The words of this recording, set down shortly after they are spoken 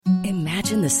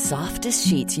Imagine the softest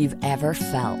sheets you've ever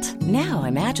felt. Now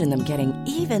imagine them getting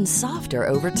even softer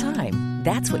over time.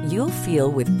 That's what you'll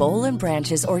feel with Boll and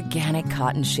Branch's organic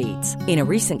cotton sheets. In a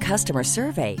recent customer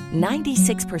survey,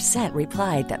 96%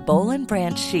 replied that Boll and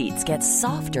Branch sheets get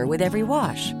softer with every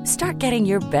wash. Start getting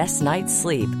your best night's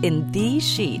sleep in these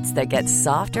sheets that get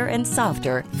softer and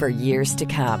softer for years to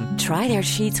come. Try their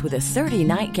sheets with a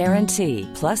 30-night guarantee.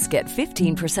 Plus, get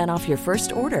 15% off your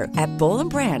first order at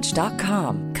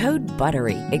bollandbranch.com. Code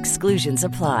BUTTERY. Exclusions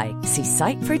apply. See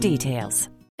site for details.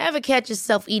 Ever catch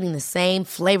yourself eating the same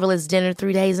flavorless dinner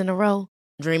 3 days in a row?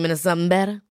 Dreaming of something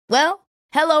better? Well,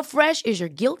 HelloFresh is your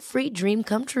guilt-free dream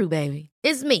come true, baby.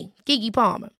 It's me, Keke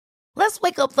Palmer. Let's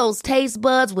wake up those taste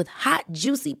buds with hot,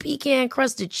 juicy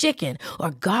pecan-crusted chicken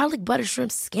or garlic butter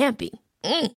shrimp scampi.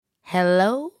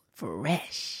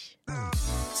 HelloFresh.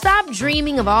 Stop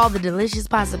dreaming of all the delicious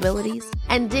possibilities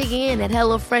and dig in at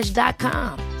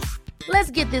HelloFresh.com.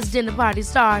 Let's get this dinner party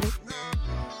started.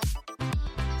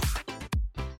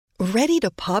 Ready to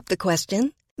pop the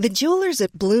question? The jewelers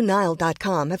at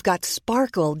BlueNile.com have got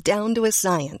sparkle down to a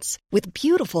science with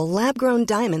beautiful lab-grown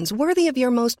diamonds worthy of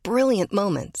your most brilliant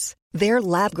moments. Their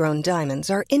lab-grown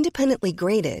diamonds are independently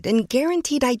graded and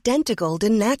guaranteed identical to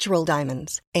natural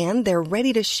diamonds, and they're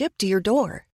ready to ship to your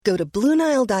door. Go to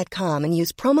BlueNile.com and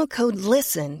use promo code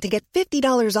LISTEN to get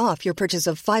 $50 off your purchase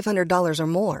of $500 or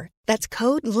more. That's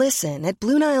code LISTEN at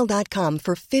BlueNile.com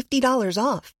for $50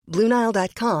 off.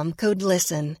 BlueNile.com, code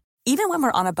LISTEN. Even when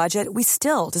we're on a budget, we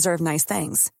still deserve nice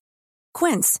things.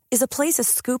 Quince is a place to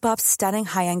scoop up stunning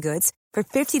high-end goods for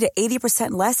 50 to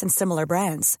 80% less than similar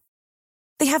brands.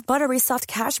 They have buttery soft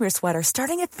cashmere sweaters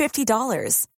starting at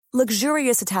 $50,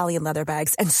 luxurious Italian leather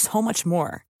bags, and so much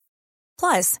more.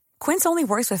 Plus, Quince only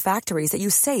works with factories that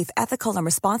use safe, ethical, and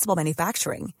responsible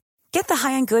manufacturing. Get the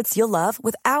high-end goods you'll love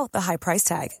without the high price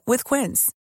tag with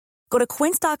Quince. Go to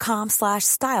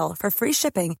quince.com/style for free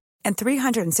shipping and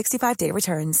 365-day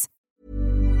returns.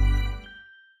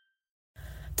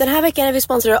 Den här veckan är vi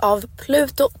sponsrade av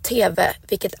Pluto TV,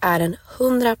 vilket är en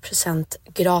 100%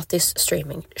 gratis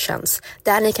streamingtjänst.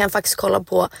 Där ni kan faktiskt kolla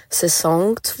på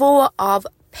säsong 2 av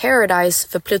Paradise,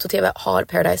 för Pluto TV har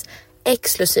Paradise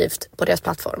exklusivt på deras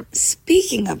plattform.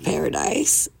 Speaking of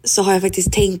Paradise så har jag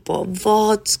faktiskt tänkt på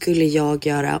vad skulle jag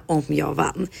göra om jag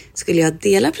vann? Skulle jag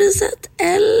dela priset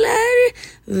eller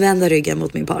vända ryggen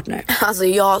mot min partner? Alltså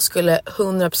jag skulle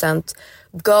 100%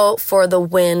 go for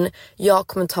the win. Jag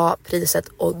kommer ta priset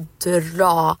och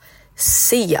dra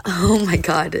Sia. Oh my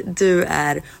god, du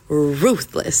är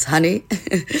ruthless, honey.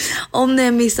 Om ni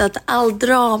har missat all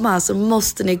drama så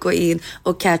måste ni gå in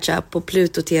och catch up på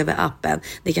Pluto TV-appen.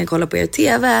 Ni kan kolla på er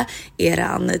TV,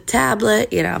 eran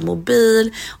tablet, eran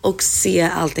mobil och se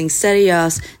allting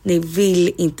seriöst. Ni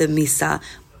vill inte missa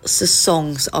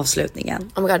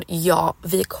säsongsavslutningen. Oh my god, ja,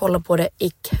 vi kollar på det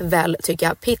ikväll tycker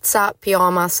jag. Pizza,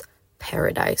 pyjamas,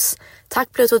 Paradise.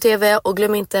 Tack Pluto TV och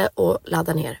glöm inte att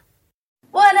ladda ner.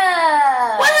 What up?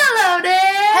 Well, hello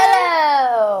there!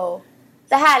 Hello!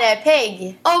 Det här är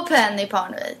Peg. Och Penny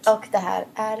Parnevik. Och det här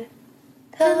är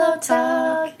Pillow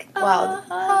Talk. Wow.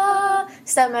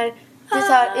 Stämmer.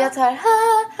 Jag tar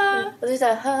och du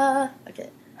tar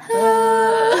okej.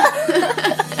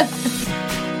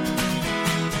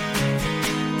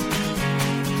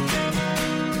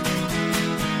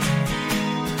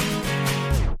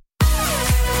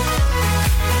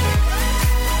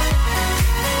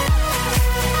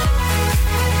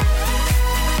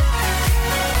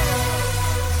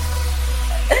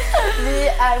 Vi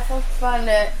är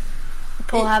fortfarande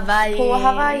på Hawaii. På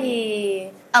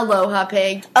Hawaii. Aloha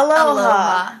Peg.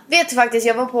 Aloha. Vet du faktiskt,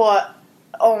 jag var på,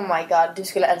 oh my god, du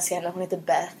skulle älska henne. Hon heter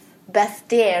Beth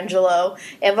D'Angelo.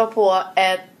 Jag var på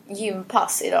ett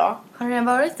gympass idag. Har du redan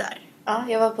varit där? Ja,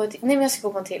 jag var på ett, nej men jag ska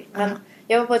gå på en till. Men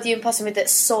jag var på ett gympass som heter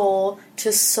Soul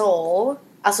to Soul.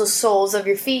 Alltså soles of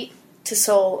your feet to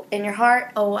soul in your heart.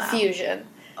 Oh, wow. Fusion.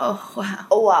 Oh wow.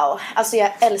 Oh wow. Alltså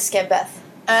jag älskar Beth.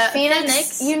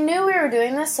 Phoenix, you knew we were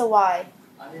doing this, so why?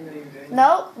 I didn't know you were doing this.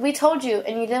 No, we told you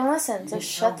and you didn't listen. So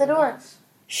shut the door.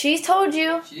 She told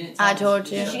you. She didn't I tell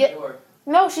told me. you. She shut the door.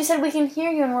 No, she said we can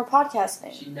hear you and we're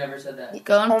podcasting. She never said that.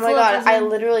 Go and Oh my god, I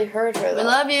literally heard her though. We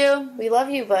love you. We love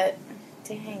you, but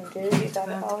dang, dude, you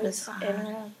gotta always in and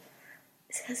around.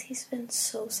 It's because he's been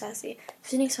so sassy.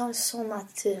 Phoenix har en sån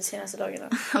attityd senaste dagarna.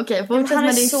 Okej, fortsätt han är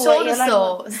med din så så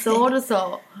elak.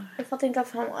 så. Jag fattar inte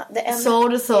varför han... Det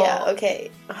enda... Så. Ja,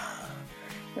 okej.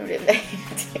 Nu blir det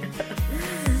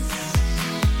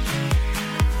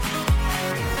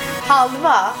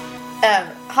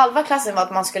halva klassen var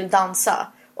att man skulle dansa.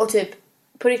 Och typ,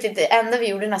 på riktigt, det enda vi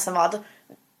gjorde nästan var att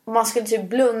man skulle typ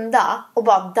blunda och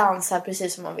bara dansa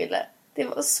precis som man ville. Det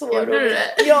var så Gjorde du roligt.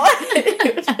 det? Ja.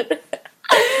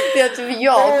 Det är typ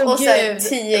jag och sen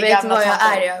 10 vet gamla vad jag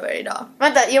tanter. är över idag.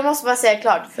 Vänta, jag måste bara säga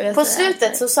klart. Får jag På säga slutet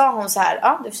efter? så sa hon så här.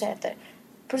 Ja, du får säga efter.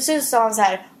 På slutet sa hon så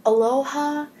här.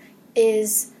 Aloha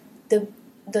is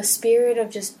the spirit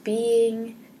of just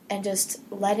being and just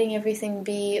letting everything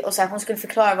be. Och så här, hon skulle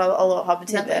förklara vad aloha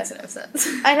betyder.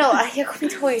 I know, jag kommer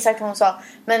inte ihåg exakt vad hon sa.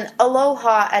 Men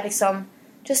aloha är liksom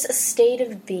just a state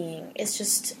of being. It's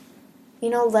just,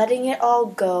 you know, letting it all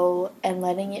go and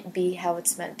letting it be how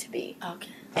it's meant to be. Okay.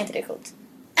 Är inte det coolt?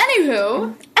 Anywho,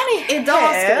 idag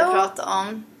ska vi prata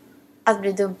om Att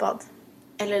bli dumpad.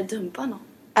 eller dumpa någon.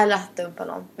 Eller att dumpa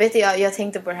någon. Vet du, jag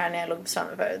tänkte på det här när jag låg på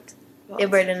stranden förut. Vad? Jag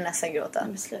började nästan gråta.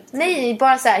 Men sluta. Nej,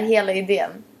 bara så här hela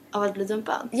idén. Av att bli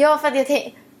dumpad. Ja, för att jag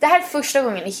tänkte, det här är första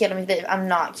gången i hela mitt liv, I'm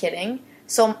not kidding,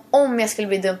 som om jag skulle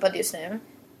bli dumpad just nu,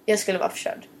 jag skulle vara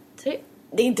förstörd.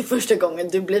 Det är inte första gången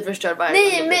du blir förstörd varje gång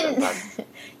Nej, du blir men dumpad.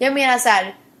 jag menar så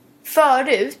här,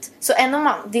 förut, så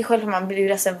ändå det är självklart man blir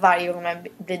ledsen varje gång man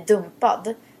blir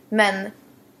dumpad. Men,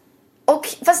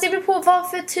 fast det beror på vad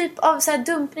för typ av så här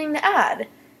dumpning det är.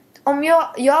 Om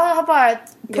jag har bara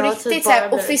på riktigt typ så här, bara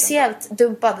blivit officiellt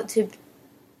dumpad typ,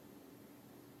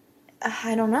 I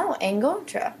don't know, en gång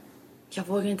tror jag. Jag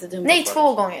vågar inte dumpa Nej, folk.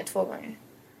 2 gånger.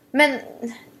 Men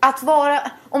att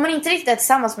vara, om man inte riktigt är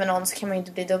tillsammans med någon så kan man ju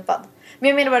inte bli dumpad. Men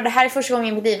jag menar bara, det här är första gången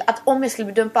i mitt liv att om jag skulle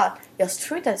bli dumpad, jag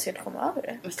tror inte att jag skulle komma över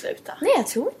det. Men sluta. Nej, jag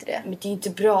tror inte det. Men det är inte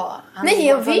bra. Han Nej, är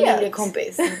jag vår vet.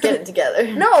 familjekompis. Get it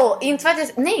together. No, inte för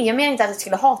att jag menar inte att jag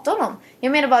skulle hata honom.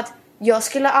 Jag menar bara att jag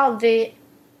skulle aldrig,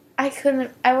 I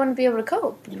wouldn't be able to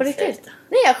cope. På riktigt. sluta.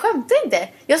 Nej, jag skämtar inte.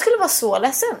 Jag skulle vara så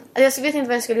ledsen. Jag vet inte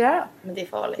vad jag skulle göra. Men det är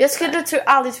farligt. Jag skulle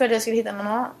aldrig tro att jag skulle hitta någon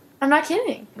annan. I'm not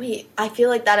kidding. Wait, I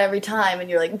feel like that every time and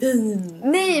you're like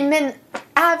Nej, men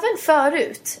även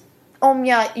förut, om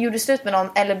jag gjorde slut med någon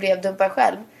eller blev dumpad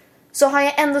själv, så har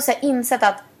jag ändå så här insett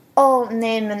att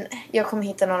nej, men jag kommer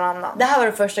hitta någon annan. Det här var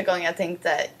det första gången jag tänkte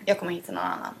jag kommer hitta någon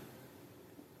annan.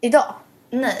 Idag?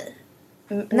 Nej.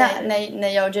 När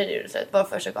jag och Jerry gjorde slut var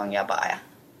första gången jag bara ja.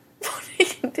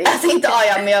 Jag tänkte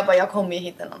men jag kommer ju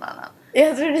hitta någon annan.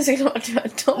 Jag trodde det skulle vara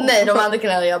tvärtom. Nej, de andra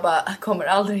kanalerna jag bara kommer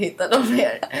aldrig hitta dem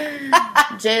mer.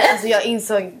 Alltså jag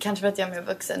insåg kanske för att jag är mer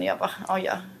vuxen. Jag bara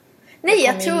Nej,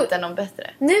 jag kommer tror hitta någon bättre.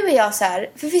 Nu är jag så här,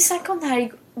 för vi snackade om det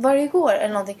här var det igår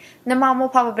eller någonting, när mamma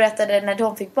och pappa berättade när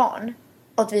de fick barn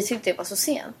och att vi tyckte det var så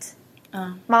sent.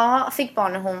 Mamma fick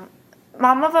barn när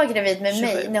mamma var gravid med 27.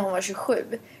 mig när hon var 27.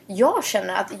 Jag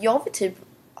känner att jag vill typ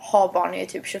ha barn när jag är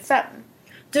typ 25.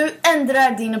 Du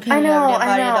ändrar din opinion över det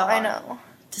varje dag. I know.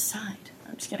 Decide.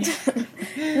 I'm just kidding.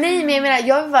 Nej, men jag menar,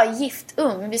 jag vill vara gift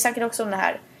ung. Vi snackade också om det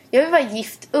här. Jag vill vara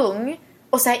gift ung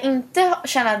och så här, inte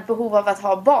känna ett behov av att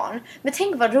ha barn. Men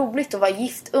tänk vad roligt att vara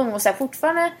gift ung och så här,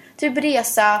 fortfarande typ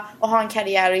resa och ha en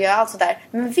karriär och göra allt sådär.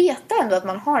 Men veta ändå att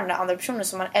man har den där andra personen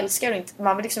som man älskar och inte,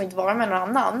 man vill liksom inte vara med någon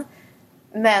annan.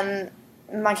 Men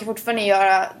man kan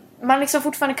fortfarande man är liksom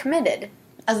fortfarande committed.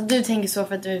 Alltså du tänker så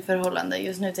för att du är i förhållande.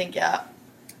 Just nu tänker jag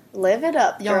Live it up,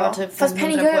 girl. Jag har typ Fast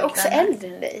Penny, 500 jag är också pojkvänner. äldre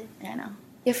än dig. I know.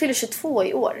 Jag fyller 22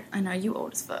 i år. I know, you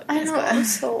old as fuck. I know, I'm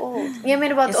so old. Jag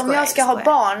menar bara att Jag om jag ska skojar. ha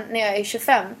barn när jag är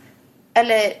 25,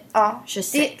 eller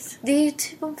 26. Det är ju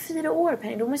typ om 4 år,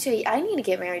 Penny. Då måste I need to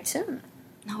get married soon.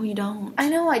 No, you don't. I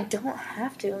know I don't have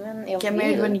to, men jag Get vill.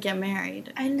 married when you get married.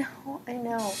 I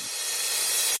know.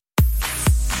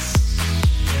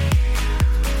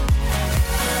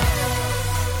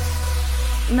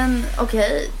 Men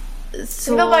okej.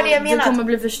 Så Vad var det jag menade? du kommer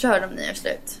bli förstörd om ni är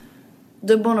slut.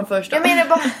 Du honom först då. Jag menar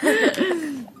bara...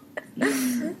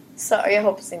 Sorry, jag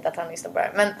hoppas inte att han lyssnar på det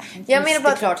här. Men jag menar bara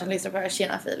Det är klart han lyssnar på det här.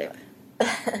 Tjena Filip.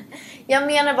 jag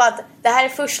menar bara att det här är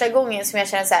första gången som jag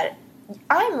känner så här: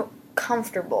 I'm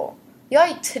comfortable. Jag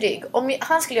är trygg. Om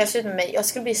han skulle göra slut med mig, jag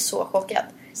skulle bli så chockad.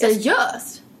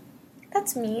 Seriöst?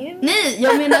 That's mean. Nej,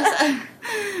 jag menar så här,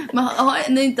 men har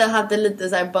ni inte hade lite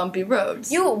så här bumpy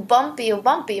roads? Jo,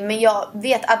 bumpy. Men jag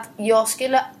vet att jag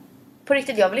skulle... På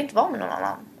riktigt, jag vill inte vara med någon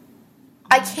annan.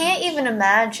 I can't even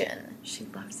imagine. She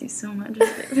loves you so much.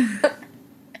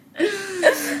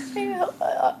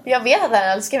 Jag vet att han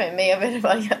älskar mig, men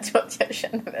jag tror att jag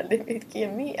känner väldigt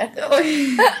mycket mer.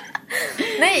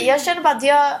 Nej, jag känner bara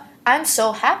att I'm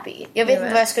so happy. Jag vet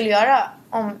inte vad jag skulle göra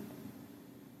om...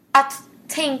 Att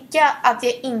tänka att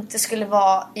jag inte skulle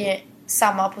vara i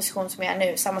samma position som jag är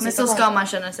nu, samma Men situation. så ska man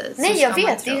känna sig. Så Nej, ska jag man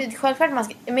vet. tro. Det är självklart man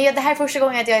ska... Men det här är första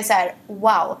gången att jag är så här: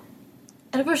 wow.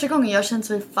 Är det första gången jag har känt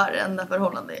så i varenda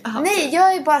förhållande jag haft? Nej,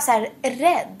 jag är bara så här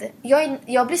rädd.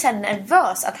 Jag blir så här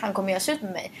nervös att han kommer göra slut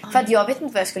med mig. För att jag vet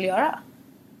inte vad jag skulle göra.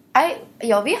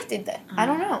 Jag vet inte. I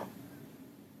don't know.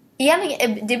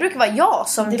 Egentligen, det brukar vara jag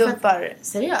som Det är för att- dumpar.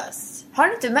 Seriöst? Har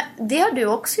du inte, det har du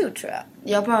också gjort tror jag.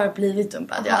 Jag har bara blivit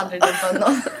dumpad. Jag har aldrig dumpat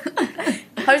någon.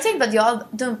 Har du tänkt på att jag har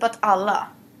dumpat alla?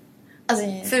 Alltså,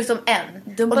 förutom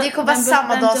en. Och det kommer vara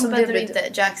samma dag som du inte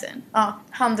Jackson. Ja,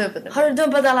 han dumpade. Har du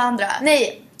dumpat alla andra?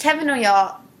 Nej, Kevin och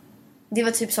jag, det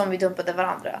var typ som vi dumpade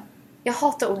varandra. Jag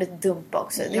hatar ordet dumpa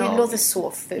också. Det låter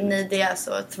så fult. Nej, det är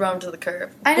så thrown to the curve.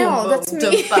 I know, boom, that's me.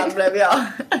 Dumpad blev jag.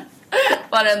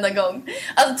 Varenda gång.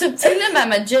 Alltså typ till och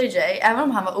med JJ, även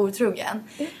om han var otrogen.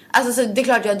 Alltså så det är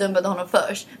klart jag dumpade honom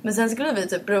först. Men sen skulle vi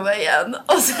typ prova igen.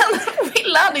 Och sen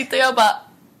ville han inte. Jag bara...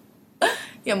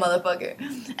 Jag motherfucker.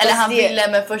 Eller han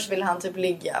ville, men först ville han typ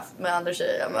ligga med andra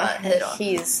tjejer. Jag bara, hej då.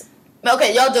 Men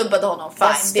okej, jag dumpade honom. Fine,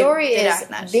 the story det is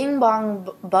räknas. bing bong,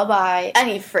 bye bye.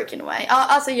 Any freaking way. Ja,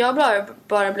 alltså jag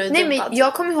bara blev dumpad. Nej, men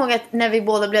jag kommer ihåg att när vi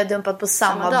båda blev dumpad på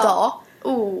samma dag.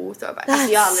 Throwback.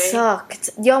 Alltså jag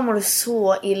sucked. Jag mådde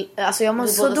så illa. Alltså jag mådde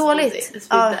så dåligt.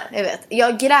 Ja, jag vet.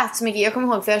 Jag grät så mycket. Jag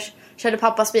kommer ihåg för jag körde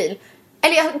pappas bil.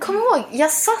 Eller jag kommer ihåg,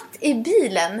 jag satt i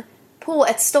bilen på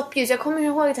ett stoppljus. Jag kommer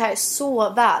ihåg det här så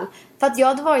väl. För att jag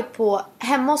hade varit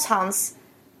hemma hos hans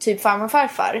typ farmor och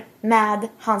farfar med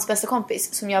hans bästa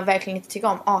kompis som jag verkligen inte tycker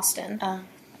om, Austin.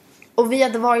 Och vi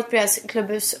hade varit på deras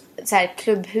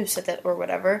klubbhuset or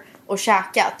whatever och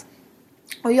käkat.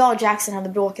 Och jag och Jackson hade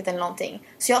bråkat eller någonting.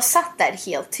 Så jag satt där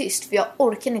helt tyst. För jag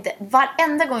orkade inte.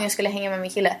 Varenda gång jag skulle hänga med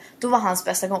min kille, då var hans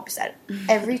bästa kompis där.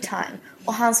 Every time.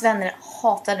 Och hans vänner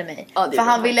hatade mig. För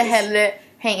han ville hellre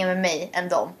hänga med mig än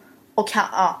dem. Och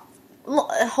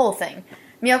whole thing.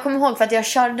 Men jag kommer ihåg för att jag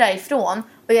körde därifrån.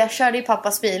 Och jag körde i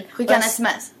pappas bil. Skickade han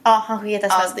sms? Ja, han skickade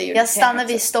sms. Jag stannade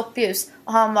vid stoppljus.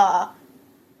 Och han bara,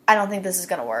 I don't think this is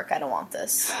gonna work. I don't want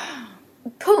this.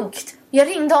 Punkt. Jag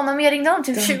ringde honom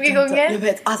typ 20 gånger. Jag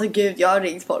vet, alltså gud, jag har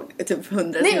ringt folk typ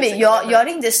 100. Nej, men jag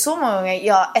ringde så många gånger.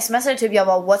 Jag smsade typ, jag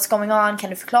bara, what's going on? Kan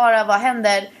du förklara, vad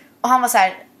händer? Och han var så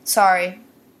här, sorry.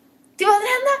 Det var det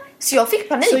hände. Så jag fick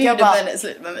panik. Så jag gjorde bara, väldigt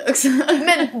slut med mig också.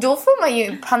 Men då får man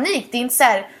ju panik. Det är inte så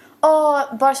här,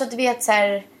 bara så att du vet så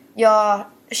här, jag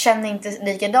känner inte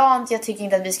likadant. Jag tycker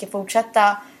inte att vi ska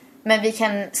fortsätta. Men vi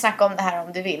kan snacka om det här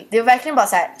om du vill. Det var verkligen bara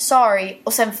så här, sorry.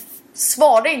 Och sen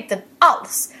svarade inte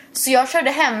alls. Så jag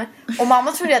körde hem och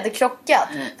mamma trodde jag hade krockat.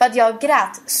 För att jag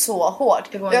grät så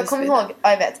hårt. Och jag kommer ihåg,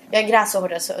 jag vet, jag grät så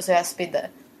hårt så jag spydde.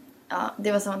 Ja,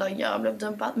 det var samma dag jag blev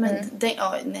dumpad. Men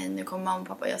nej, nu kommer mamma och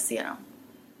pappa, jag ser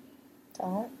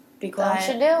dem. Be quiet.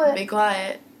 Don't you do it. Be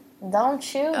quiet.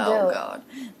 Don't you do it.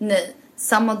 God. Nej,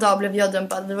 samma dag blev jag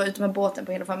dumpad. Vi var ute med båten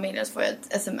på hela familjen. Så får jag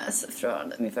ett sms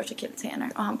från min första kille Tanner.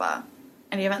 Och han bara,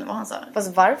 eller jag vet inte vad han sa.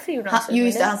 Fast varför gjorde han så?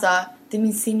 Just det, han sa, det är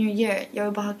min senior year, jag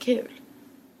vill bara ha kul.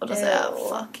 Och då sa jag,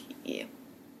 fuck you,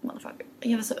 motherfucker.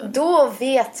 Jag var så ung. Då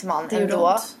vet man det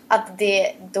ändå att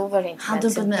då var det inte. Han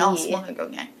dumpade mig många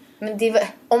gånger. Men det var,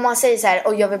 om man säger så här,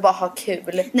 och jag vill bara ha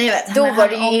kul. Nej, jag vet. Då var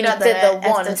det ju inte the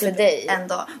one för dig. En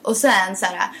dag. Och sen så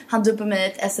här, han dumpade mig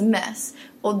ett sms.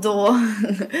 Och då,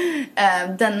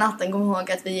 den natten kom jag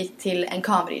ihåg att vi gick till en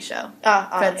comedy show.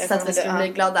 Så att vi skulle bli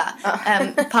glada.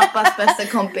 Pappas bästa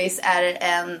kompis är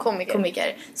en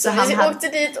komiker. Så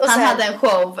han hade en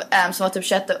show som var typ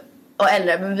 21 och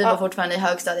äldre, men vi var fortfarande i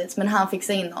högstadiet. Men han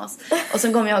fixade in oss. Och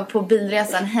sen kom jag ihåg på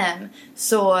bilresan hem,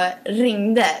 så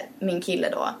ringde min kille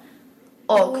då.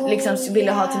 Och liksom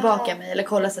ville ha tillbaka mig, eller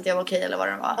kolla så att jag var okej eller vad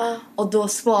det var. Och då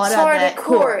svarade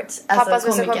Kurt, pappas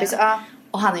alltså kompis.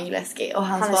 Och han är ju läskig. Och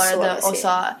han svarade och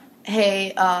sa,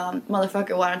 hey,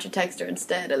 motherfucker, why don't you text her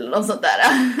instead? Eller något sånt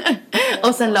där.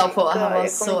 Och sen la på, han var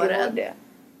så rädd.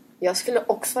 Jag skulle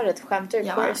också vara rädd. Skämtar du?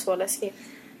 Kurt är så läskig.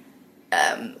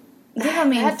 Det var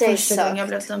min första gång jag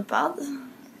blev dumpad.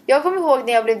 Jag kommer ihåg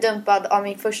när jag blev dumpad av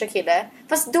min första kille.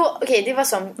 Fast då, det var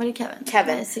som... Var det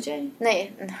Kevin? Nej, CJ?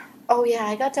 Nej. Oh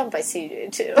yeah, I got dumped by CJ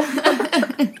too.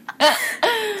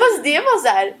 Fast det var så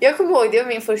här. Jag kommer ihåg, det var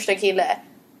min första kille.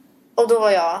 Och då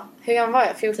var jag... Hur gammal var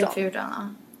jag? 14? Typ 14, ja.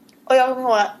 Och jag kommer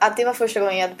ihåg att det var första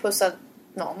gången jag hade pussat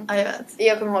någon. Ja, jag vet.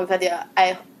 Jag kommer ihåg för att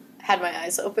I had my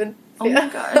eyes open. Oh my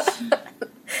gosh.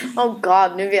 Oh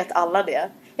god, nu vet alla det.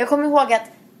 Jag kommer ihåg att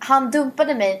han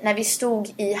dumpade mig när vi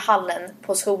stod i hallen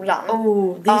på skolan.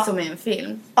 Det är som i en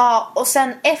film. Ja, och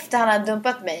sen efter han hade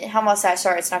dumpat mig, han var så här,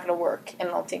 sorry it's not gonna work,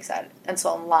 eller någonting så här, en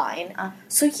sån line.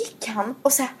 Så gick han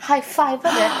och så här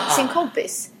high-fivade sin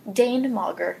kompis Dane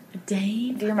Mager.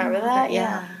 Dane? Do you remember that?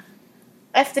 Yeah.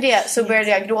 Efter det så började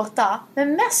jag gråta,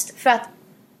 men mest för att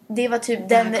det var typ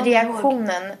den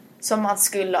reaktionen som man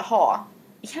skulle ha.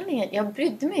 Jag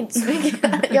brydde mig inte så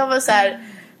mycket. Jag var så här,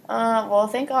 well,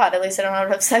 thank God, at least I don't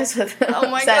have sex with him. Oh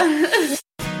my God.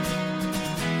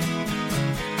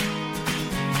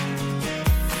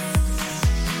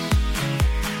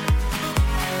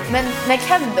 Men när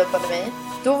Kevin dumpade mig,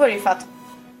 då var det ju för att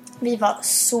Vi var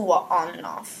så on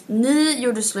and off. Ni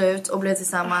gjorde slut och blev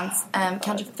tillsammans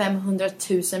kanske 500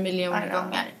 000 miljoner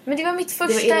gånger. Men det var mitt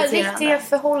första riktiga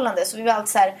förhållande. Så vi var alltid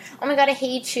så här: oh my god, I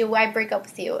hate you, I break up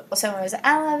with you. Och sen var vi så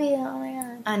här: I love you, oh my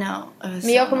god. I know.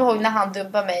 Men jag kommer ihåg när han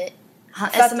dumpade mig.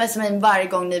 Han smsade mig varje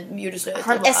gång ni gjorde slut.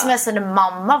 Han smsade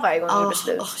mamma varje gång ni gjorde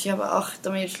slut. Jag bara, de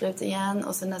har gjort slut igen.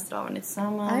 Och sen nästa dag var ni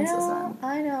tillsammans.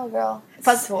 I know girl.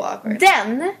 Fast så awkward.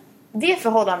 Det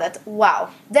förhållandet, wow.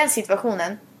 Den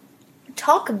situationen.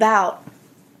 Talk about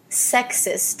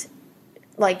sexist,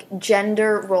 like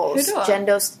gender roles,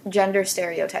 gender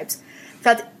stereotypes. För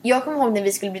att jag kommer ihåg när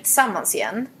vi skulle bli tillsammans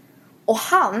igen. Och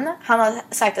han har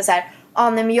sagt att så här: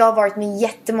 nej, men jag har varit med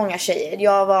jättemånga tjejer.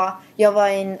 Jag var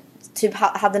in typ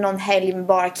hade någon helg med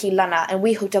bara killarna, and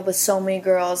we hooked up with so many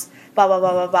girls, blah blah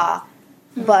blah blah blah.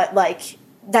 But like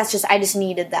that's just, I just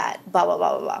needed that, blah blah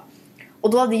blah blah. Och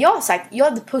då hade jag sagt, jag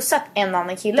hade pussat en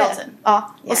annan kille.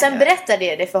 Ja. Och sen berättade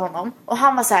jag det för honom. Och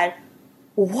han var så här: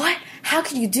 what? How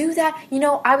could you do that? You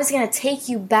know, I was gonna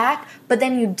take you back, but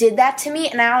then you did that to me,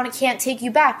 and I can't take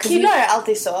you back. Killar är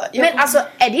alltid så. Men alltså,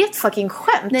 är det ett fucking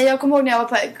skämt? Nej, jag kommer ihåg när jag var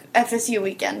på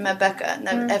FSU-weekend med Becca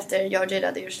efter jag och Jade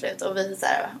hade gjort slut. Och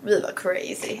vi var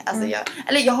crazy. Alltså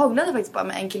jag hånglade faktiskt bara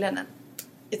med en kille.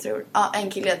 Jag tror,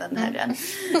 en kille den här igen.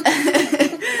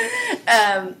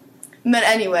 Men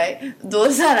anyway,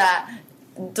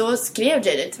 då skrev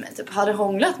Jade till mig typ, hade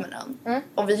hånglat med någon.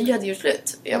 Och vi hade gjort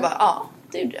slut. Och jag bara,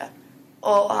 det gjorde jag.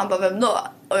 Och han bara, vem då?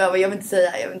 Och jag bara, jag vill inte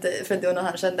säga, för det var någon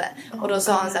han kände. Och då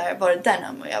sa han så här: var det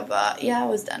Denim? Och jag bara, yeah,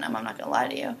 it was Denim, I'm not gonna lie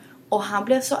to you. Och han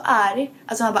blev så arg.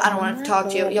 Alltså han bara, I don't want to talk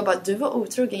to you. Jag bara, du var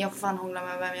otrogen, jag får fan hångla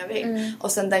med vem jag vill.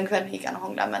 Och sen den kvällen gick han och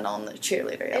hångla med någon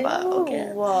cheerleader. Jag bara,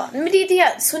 okej. Men det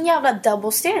är sån jävla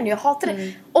double standard. Jag hatar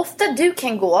det. Ofta du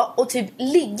kan gå och typ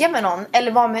ligga med någon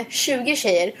eller vara med 20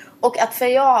 tjejer. Och att för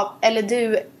jag, eller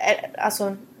du,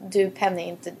 alltså du Penny,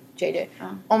 inte JJ.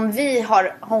 Om vi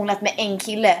har hånglat med en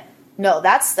kille, no,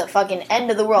 that's the fucking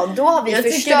end of the world. Då har vi jag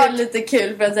förstört. tycker det är lite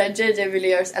kul för att så här, JJ ville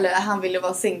göra, eller han ville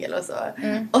vara singel och så.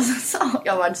 Och så sa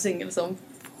jag varit singel som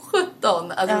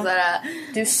 17. Alltså så här,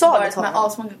 du sa det till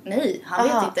honom? Nej, han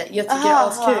vet inte. Jag tycker det är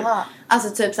askul. Alltså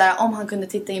typ så här, om han kunde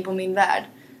titta in på min värld,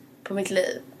 på mitt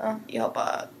liv. Jag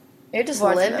bara, you're just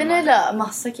living it up.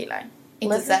 Massa killar.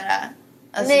 Inte så här.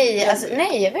 Alltså,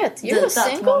 nej, jag vet. You're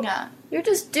single. Många. You're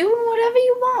just doing whatever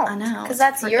you want. I know. Because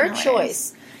that's your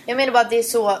choice. Jag menar bara att det är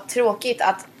så tråkigt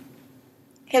att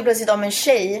helt plötsligt om en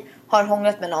tjej har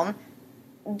hånglat med någon,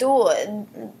 då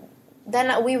then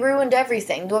we ruined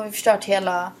everything. Då har vi förstört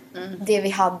hela det vi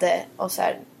hade. Och så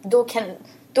här,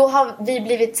 då har vi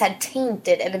blivit så här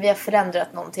tainted, eller vi har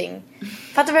förändrat någonting.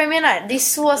 Fattar du vad jag menar? Det är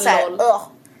så här,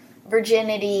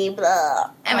 virginity, blah.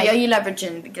 Nej, men jag gillar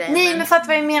virginity-grejen. Nej, men fattar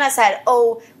vad jag menar så här,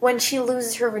 when she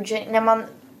loses her virginity, när man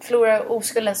förlorar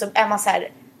oskulden så är man så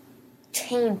här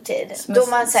tainted. Då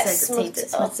man så här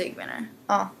smutsig menar.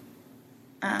 Ja.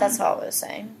 That's what I was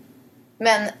saying.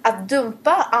 Men att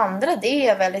dumpa andra, det är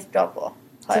jag väldigt bra på.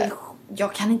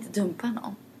 Jag kan inte dumpa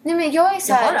någon. Nej, men jag är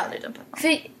så här, jag har aldrig dumpat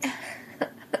någon.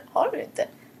 Har du inte?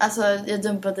 Alltså, jag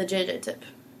dumpade JJ typ.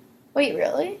 Wait,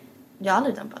 really? Jag har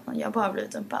aldrig dumpat någon. Jag har bara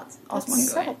blivit dumpad. That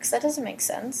sucks. That doesn't make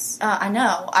sense. I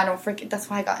know. I don't freaking... That's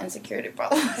why I got insecurity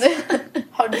problems.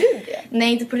 Har du det?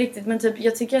 Nej, inte på riktigt. Men typ,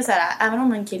 jag tycker så här, även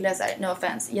om en kille är så här, no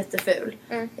offense, jätteful.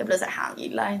 Jag blir så här, han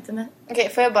gillar inte mig. Okej,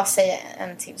 får jag bara säga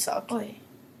en till sak? Oj.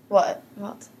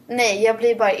 What? Nej, jag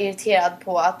blir bara irriterad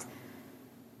på att...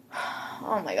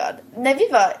 Oh my god.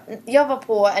 Jag var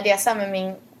på en resa med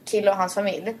min kille och hans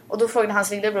familj. Och då frågade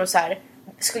hans lillebror så här: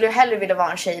 skulle du hellre vilja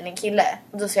vara en tjej än en kille?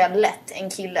 Och då sa jag lätt en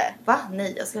kille. Va?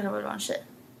 Nej, jag skulle hellre vilja vara en tjej.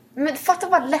 Men fatta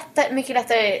vad mycket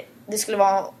lättare det skulle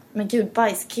vara. Men gud,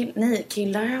 nej,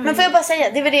 killar. Men får jag bara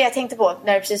säga, det var det jag tänkte på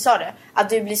när du precis sa det. Att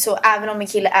du blir så, även om en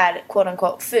kille är quote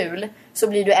unquote ful, så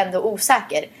blir du ändå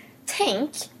osäker.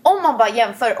 Tänk om man bara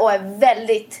jämför och är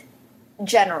väldigt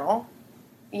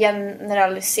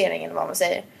generaliseringen vad man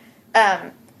säger.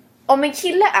 Om en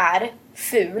kille är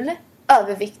ful,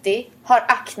 överviktig, har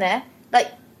akne,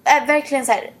 är verkligen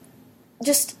så här,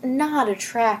 just not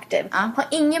attractive, har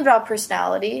ingen bra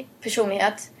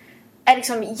personlighet, är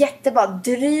liksom jättebra,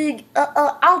 dryg,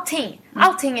 allting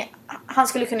han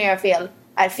skulle kunna göra fel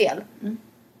är fel.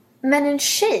 Men en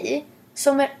tjej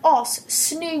som är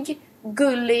assnygg,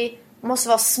 gullig, måste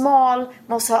vara smal,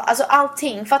 måste ha, alltså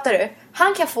allting, fattar du?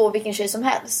 Han kan få vilken tjej som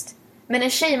helst. Men en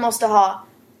tjej måste ha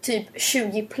typ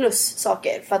 20 plus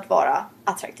saker för att vara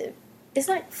attraktiv.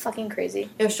 It's not fucking crazy.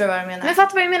 Jag förstår vad du menar. Men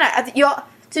fattar vad jag menar? Att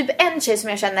typ en tjej som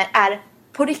jag känner är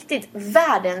på riktigt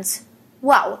världens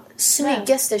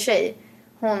snyggaste tjej.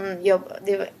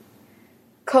 Det var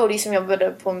Cody som jobbade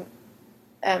på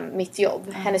mitt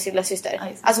jobb, hennes lilla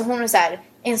syster. Alltså hon är så här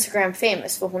Instagram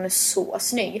famous för hon är så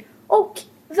snygg. Och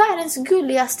världens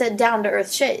gulligaste down to earth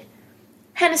tjej.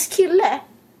 Hennes kille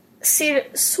ser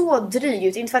så dryg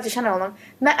ut, inte för att jag känner honom,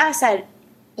 men är så här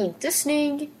inte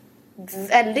snygg,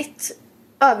 väldigt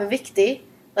överviktig.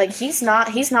 Like he's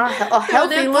not a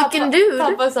healthy looking dude.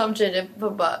 Pappa som JJ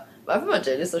bara, varför var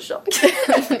JJ så tjock?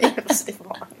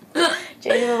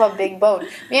 JJ var bara big bone.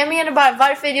 Men jag menar bara,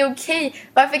 varför är det okej?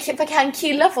 Varför kan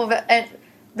killar få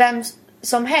vem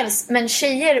som helst, men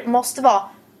tjejer måste vara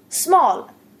smal,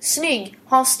 snygg,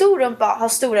 ha en stor rumpa, ha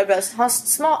stora bröst, ha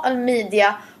smal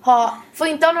midja, får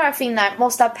inte ha några finnar,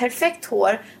 måste ha perfekt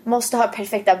hår, måste ha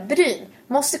perfekta bryn,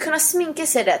 måste kunna sminka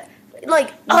sig rätt.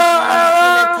 Like,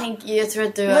 jag tror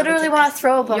att du literally want to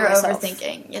throw up on you're myself.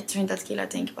 Overthinking. Jag tror inte att killar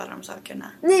tänker på alla de sakerna.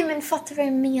 Nej, men fattar vad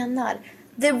jag menar.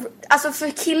 Alltså för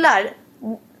killar,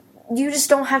 you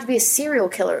just don't have to be a serial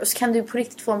killer. Och så kan du på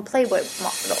riktigt få en playboy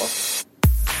model.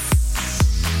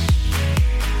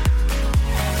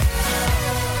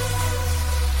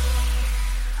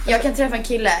 Jag kan träffa en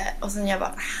kille och sen jag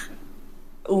bara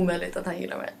omöjligt att han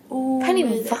gillar mig.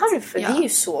 Penny, varför? Ja. Det är ju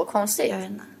så konstigt. Jag vet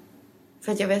inte.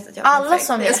 För att jag vet att jag alla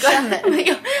som jag känner.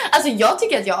 Alltså jag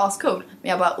tycker att jag är ascool, men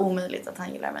jag bara omöjligt att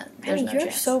han gillar mig. Penny,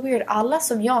 you're so weird. Alla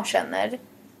som jag känner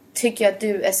tycker att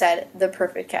du är så här, the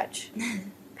perfect catch.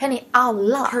 Penny,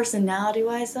 alla. Personality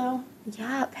wise though?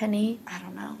 Yeah, Penny. I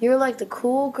don't know. You're like the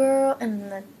cool girl and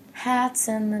the hats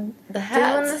and the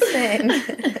hats. Doing the thing.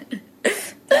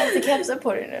 Du har alltid kepsar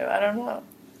på dig nu, I don't know.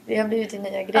 Det har blivit en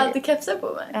nya grej. Alltid kepsar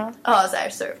på mig? Ja. Ja, så här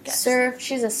surf caps.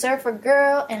 She's a surfer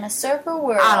girl and a surfer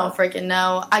world. I don't freaking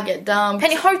know. I get dumped.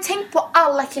 Penny, har du tänkt på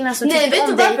alla killar som tycker om dig? Nej,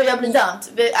 vet du varför jag blir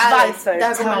dumped? Varför? Det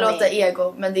här kommer låta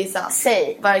ego, men det är sant.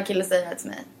 Säg. Varje kille säger det till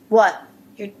mig. What?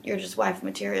 You're just wife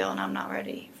material and I'm not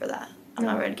ready for that. I'm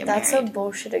not ready to get married. That's a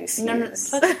bullshit excuse. No,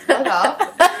 fuck off.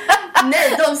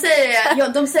 Nej,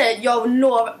 de säger jag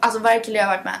lovar, alltså varje kille jag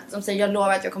har varit med, de säger jag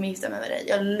lovar att jag kommer gifta mig med dig.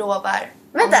 Jag lovar.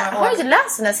 Vänta, har du inte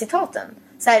läst den här citaten?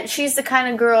 Så här, she's the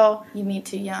kind of girl you meet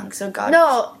too young, so God.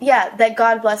 No, yeah, that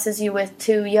God blesses you with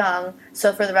too young,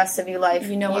 so for the rest of your life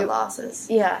you know what losses.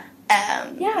 Yeah.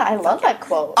 Yeah, I love that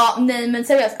quote. Ja, nej men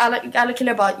seriöst, alla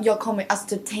killar bara, jag kommer, alltså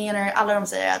typ Tanner, alla de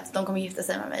säger att de kommer gifta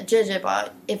sig med mig. JJ bara,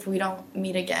 if we don't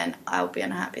meet again, I'll be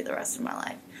unhappy the rest of my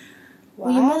life. Wow.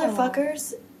 Well, you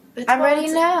motherfuckers. I'm ready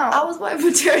now. I was wife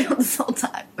material this whole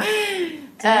time.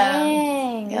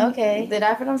 Dang, okay. Det är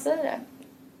därför de säger det.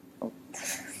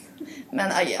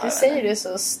 Men du säger det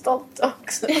så stolt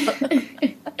också.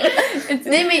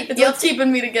 Nej men jag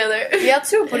keeping me together. Jag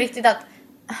tror på riktigt att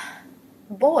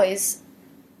boys,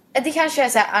 det kanske är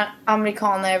så här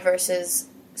amerikaner versus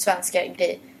svenska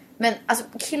grej, men alltså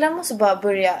killar måste bara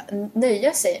börja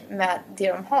nöja sig med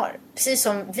det de har, precis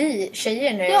som vi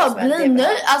tjejer nöjer oss med det. Ja, bli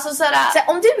nöjd. Alltså så här,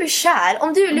 om du är kär,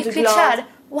 om du är lyckligt kär,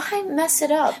 why mess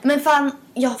it up? Men fan,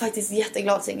 jag är faktiskt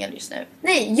jätteglad singel just nu.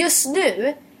 Nej, just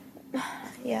nu.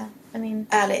 Yeah, I mean,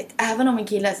 ärligt, även om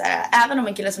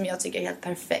en kille som jag tycker är helt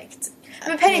perfekt.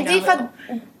 Men Penny, det är för att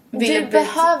du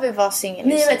behöver vara singel.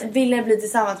 Nej, jag vet, vill jag bli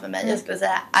tillsammans med mig? Jag skulle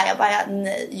säga,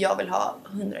 nej, jag vill ha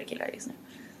 100 killar just nu.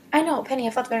 I know, Penny,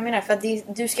 jag fattar vad du menar. För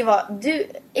att du ska vara,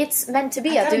 it's meant to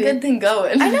be att du... good thing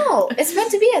going. I know, it's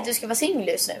meant to be att du ska vara singel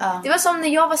just nu. Det var som när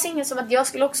jag var singel, som att jag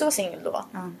skulle också vara singel då.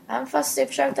 Även fast jag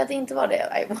försökte att det inte var det.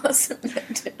 I wasn't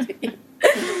meant to be.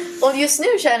 Och just nu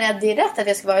känner jag att det är rätt att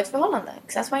jag ska vara i ett förhållande.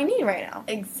 That's what I need right now.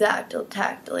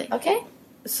 Exactly. Okay?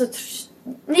 Så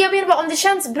jag menar bara, om det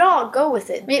känns bra, go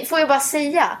with it. Men får jag bara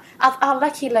säga att alla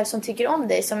killar som tycker om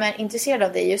dig, som är intresserade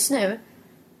av dig just nu,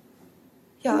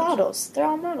 models,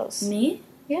 they're all models. Me?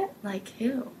 Yeah. Like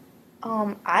who?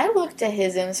 I looked at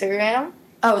his Instagram.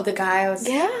 Oh, the guy I was...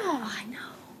 Yeah.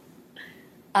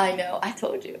 I know, I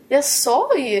told you. Jag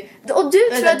sa ju. Och du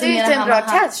tror att du inte är en bra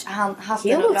catch.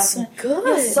 He looks good.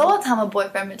 Jag sa att han var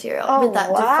boyfriend material. Oh,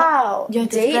 wow. Jag har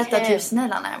inte berättat hur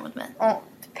snäll han är mot mig.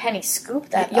 Penny, scoop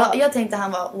that up. Jag tänkte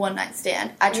han var one night stand.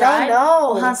 I tried. No.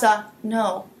 Och han sa,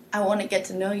 no, I want to get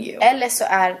to know you. Eller så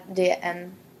är det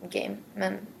en game.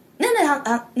 Men...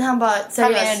 Nej, han bara,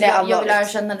 seriöst, jag vill lära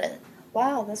känna dig. Wow,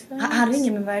 that's really nice. Han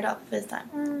ringer mig varje dag på FaceTime.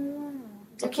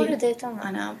 Du borde dejta honom.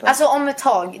 I know, alltså om ett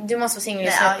tag, du måste vara singel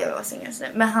just nu. Ja, jag vill vara singel just nu.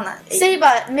 Men han är... Säg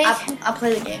bara, I'll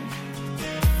play the game.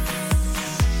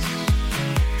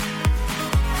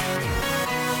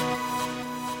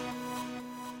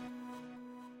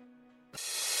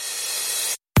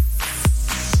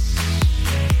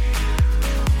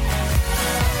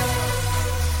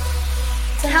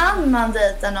 Kan man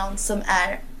dejta någon som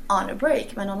är on a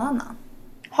break med någon annan?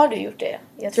 Har du gjort det?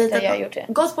 Jag tror inte jag har gjort det.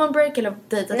 Gått på en break eller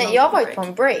dejtat? Nej, jag har varit på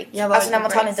en break. Alltså när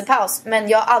man tar lite paus. Men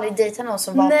jag har aldrig dejtat någon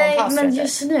som var på en paus. Nej, men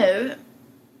just nu,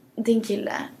 din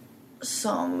kille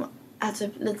som är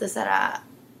typ lite såhär,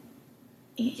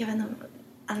 jag vet inte,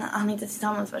 han är inte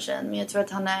tillsammans med tjejen, men jag tror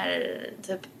att han är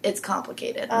typ, it's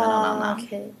complicated med någon annan.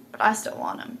 Okay. But I still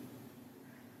want him.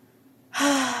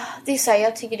 Det är så här,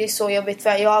 jag tycker det är så jobbigt, för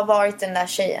jag har varit den där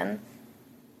tjejen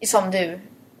som du.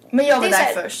 Men jag var där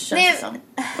här, först, känns det som.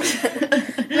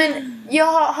 Men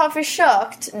jag har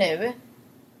försökt nu,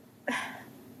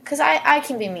 'cause I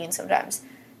can be mean sometimes.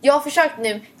 Jag har försökt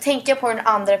nu tänka på den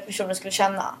andra personen skulle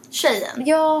känna. Tjejen?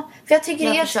 Ja, för jag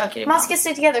tycker man ska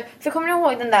stay together. För kommer du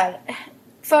ihåg den där,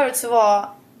 förut så var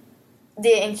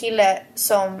det en kille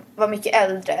som var mycket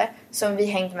äldre, som vi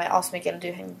hängde med asmycket, eller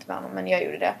du hängde inte med honom, men jag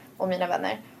gjorde det, och mina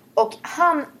vänner. Och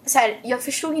han, så här, jag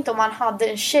förstod inte om han hade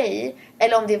en tjej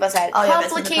eller om det var så här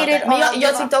complicated. Men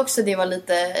jag tyckte också det var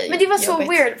lite. Men det var så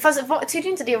weird. Fast tyckte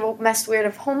inte det var mest weird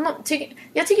av honom.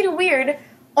 Jag tycker det är weird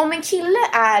om en kille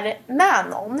är med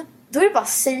någon. Då är det bara att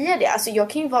säga det. Alltså jag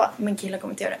kan ju vara. Men killar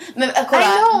kommer inte göra det. Men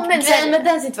kolla, men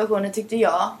den situationen tyckte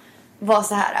jag var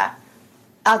så här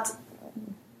att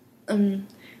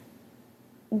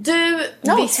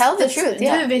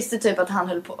du visste typ att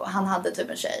han hade typ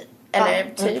en tjej. Eller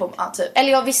typ.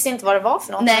 Eller jag visste inte vad det var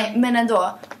för något. Nej, men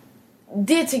ändå.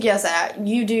 Det tycker jag såhär,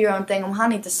 you do your own thing. Om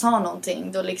han inte sa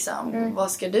någonting, då liksom,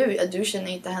 vad ska du? Du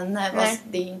känner inte henne,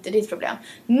 det är inte ditt problem.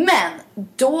 Men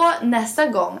då nästa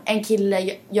gång en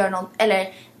kille gör något,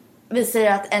 eller vi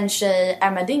säger att en tjej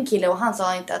är med din kille och han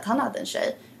sa inte att han hade en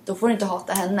tjej, då får du inte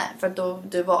hata henne för att då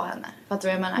du var henne. Fattar du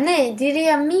vad jag menar? Nej, det är det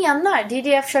jag menar. Det är det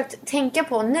jag försökt tänka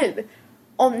på nu.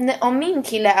 Om min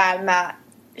kille är med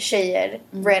tjejer,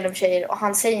 random tjejer, och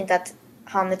han säger inte att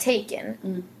han är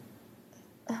taken,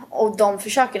 och de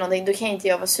försöker någonting, då kan inte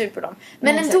jag vara sur på dem.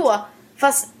 Men ändå,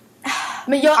 fast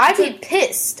men jag I'd be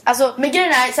pissed. Alltså, men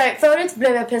grejen är så här, förut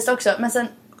blev jag pissed också, men sen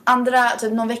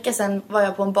typ någon vecka sen var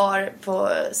jag på en bar på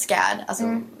Skad, alltså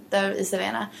där i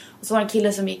Savannah, och så var det en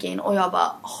kille som gick in och jag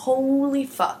bara holy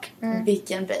fuck,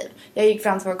 vilken babe. Jag gick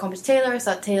fram till vår kompis Taylor och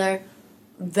sa, Taylor,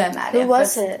 vem är det? Who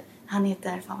was it? Han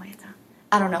heter, vad heter han?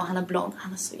 I don't know, han är blond,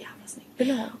 han är så jävla snygg.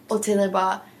 Blond. Och Taylor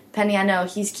bara, Penny, I know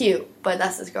he's cute, but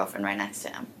that's his girlfriend right next to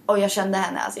him. Och jag kände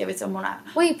henne, alltså jag vet inte om hon är.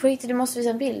 Wait, på riktigt, du måste visa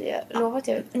en bild. Jag lovar att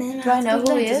jag. Nej, men han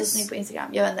är inte så snygg på Instagram.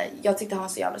 Jag vet inte, jag tyckte han var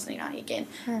så jävla snygg när han gick in.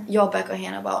 Jag, Beck och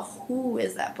Hannah bara, who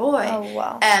is that boy? Oh,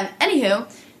 wow. Anywho,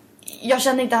 jag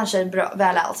kände inte han tjej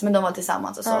väl alls, men de var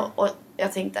tillsammans och så. Och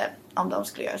jag tänkte, om de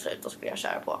skulle göra slut, då skulle jag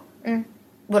köra på.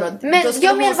 Men då skulle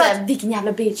jag menar säga, vilken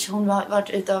jävla bitch, hon har varit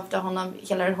ute efter honom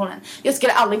hela relationen. Jag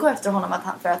skulle aldrig gå efter honom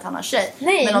för att han har tjej.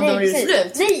 Nej, men om de gjorde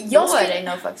slut, då är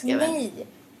det no fucks given. Nej,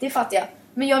 det fattar jag.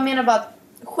 Men jag menar bara att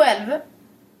själv,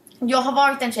 jag har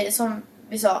varit en tjej som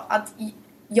vi sa att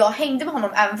jag hängde med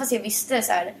honom även fast jag visste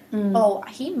så här, oh,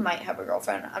 he might have a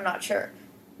girlfriend, I'm not sure.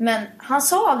 Men han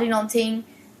sa aldrig någonting.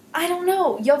 I don't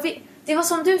know. Det var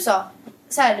som du sa,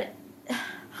 så här,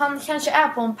 han kanske är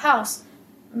på en paus.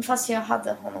 Fast jag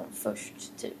hade honom först,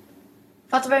 typ.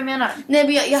 Fattar du vad jag menar? Nej,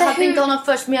 men jag hade inte honom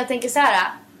först, men jag tänker så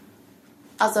här.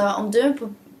 Alltså, om du är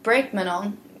på break med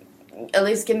någon, at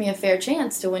least give me a fair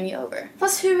chance to win you over.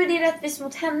 Fast hur är det rättvist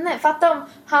mot henne? Fatta om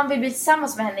han vill bli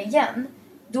tillsammans med henne igen.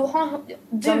 Då har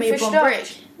du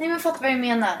förstört. Nej, men fatta vad jag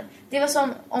menar. Det var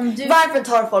som om du. Varför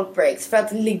tar folk breaks? För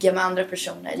att ligga med andra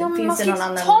personer. Ja, det finns det någon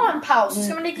annan. Ta en paus, så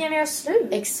ska man lika gärna göra slut.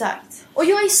 Exakt. Och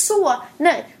jag är så,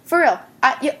 nej, for real.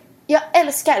 Jag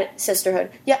älskar sisterhood.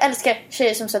 Jag älskar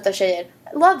tjejer som stöttar tjejer.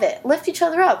 Love it. Lift each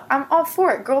other up. I'm all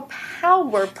for it. Girl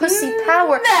power. Pussy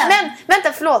power. Men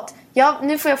vänta, förlåt.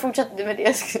 Nu får jag fortsätta med det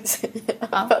jag skulle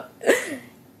säga.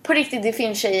 På riktigt, det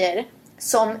finns tjejer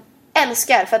som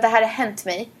älskar, för att det här har hänt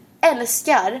mig,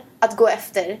 älskar att gå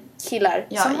efter killar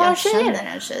som har tjejer. Jag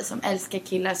känner en tjej som älskar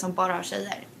killar som bara har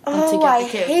tjejer. De tycker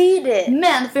att det är kul. I hate it.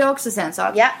 Men får jag också säga en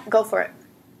sak? Yeah, go for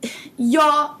it.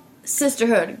 Ja,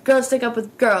 sisterhood. Girls stick up with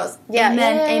girls. Yeah,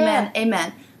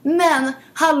 amen. Men,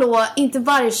 hallå, inte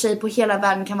varje tjej på hela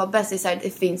världen kan vara bäst i sig. Det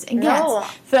finns en gräns.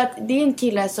 För att det är en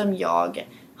kille som jag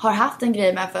har haft en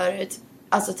grej med förut.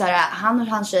 Alltså såhär, han och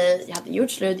hans tjej, jag hade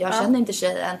gjort slut, jag kände inte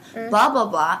tjejen, bla bla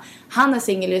bla. Han är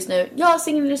singel just nu, jag är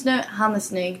singel just nu, han är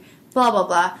snygg, bla bla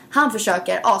bla. Han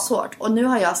försöker ashårt. Och nu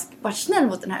har jag varit snäll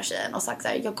mot den här tjejen och sagt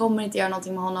såhär, jag kommer inte göra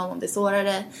någonting med honom om det sårar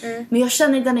dig. Men jag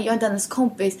känner inte henne, jag är inte hennes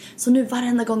kompis. Så nu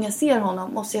varenda gång jag ser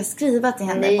honom måste jag skriva till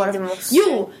henne. Nej, bara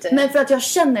men för att jag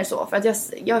känner så, för att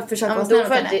jag försöker vara snäll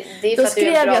mot henne. Då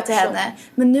skrev jag till henne.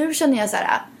 Men nu känner jag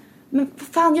såhär, men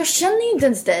fan, jag känner ju inte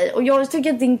ens dig. Och jag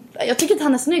tycker att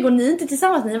han är snygg. Och ni är inte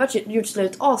tillsammans, ni har gjort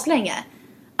slut aslänge.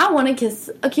 I wanna kiss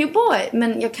a cute boy.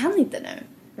 Men jag kan inte nu.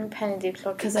 Penny, det är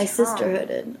klart. Because I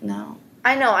sisterhooded now.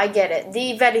 I know, I get it. Det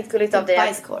är väldigt gulligt av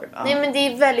dig. Nej, men det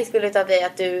är väldigt gulligt av dig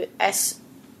att du är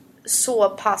så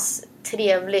pass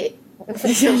trevlig.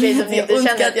 Jag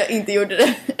önskar att jag inte gjorde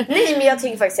det. Nej, men jag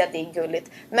tycker faktiskt att det är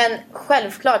gulligt. Men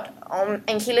självklart, om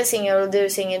en kille är singel och du är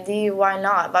singel, det är ju why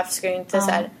not? Varför ska du inte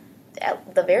så här,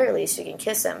 at the very least you can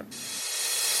kiss him.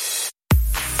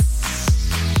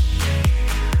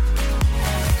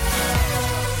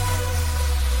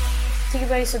 Jag tycker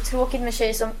bara det är så tråkigt med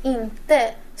tjejer som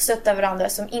inte stöttar varandra,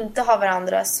 som inte har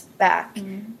varandras back.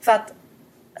 För att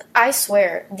I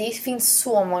swear, det finns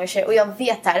så många tjejer, och jag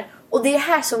vet här, och det är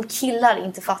här som killar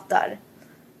inte fattar,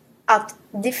 att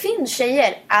det finns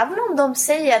tjejer, även om de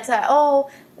säger att så här,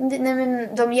 nej,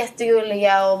 men de är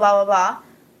jättegulliga och bla bla bla.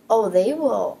 They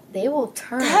will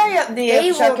turn. Det här är det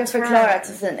jag försöker förklara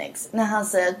till Phoenix. När han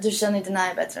säger att du känner inte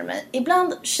Naya bättre än mig.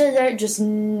 Ibland tjejer just...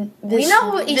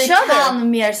 Vi kan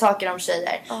mer saker om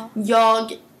tjejer.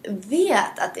 Jag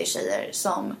vet att det är tjejer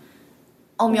som...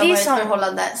 Om jag var i ett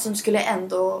förhållande som skulle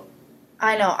ändå...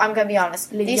 I know, I'm gonna be honest.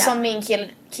 Det är som min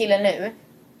kille nu.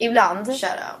 Ibland. Shout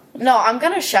out. No, I'm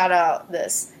gonna shout out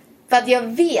this. För att jag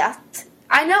vet...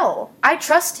 I know. I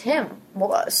trust him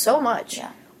so much. Yeah.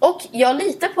 Och jag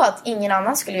litar på att ingen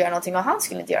annan skulle göra någonting och han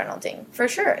skulle inte göra någonting. For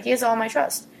sure, he has all my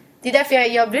trust. Det är därför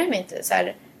jag bryr mig inte så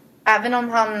här, även om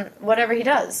han, whatever he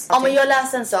does. Ja, men jag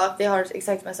läste en sak, det har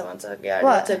exakt med samma sak att göra. Det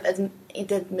var typ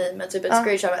inte ett meme, men typ ett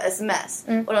screenshot av sms.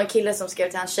 Och det var en kille som skrev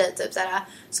till hans tjej typ såhär: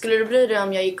 skulle du bry dig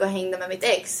om jag gick och hängde med mitt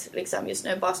ex liksom just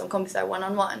nu, bara som kompisar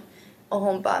one-on-one? Och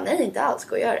hon bara, nej inte alls,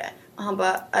 gå och gör det. Och han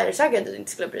bara, är det säkert att du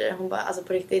inte skulle bry dig? Hon bara, alltså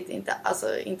på riktigt inte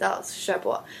alls, kör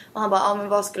på. Och han bara, ja men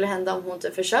vad skulle hända om hon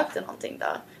inte försökte någonting då?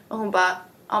 Och hon bara,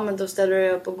 ja men då ställer du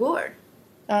upp och går.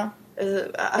 Ja.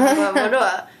 Han bara, vadå?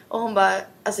 Och hon bara,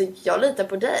 alltså jag litar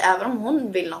på dig, även om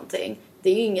hon vill någonting. Det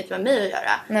är ju inget med mig att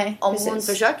göra. Nej, om hon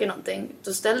försöker någonting,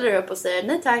 då ställer du upp och säger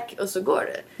nej tack, och så går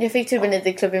du. Jag fick typ en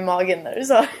liten klubb i magen när du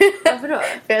sa. Varför då?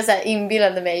 För jag så här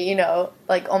inbillade mig, you know,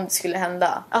 like om det skulle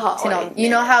hända till någon. You nej.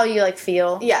 know how you like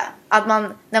feel? Yeah. Att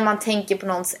man, när man tänker på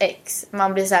någons ex,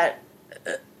 man blir så här,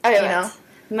 you know.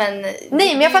 Men nej,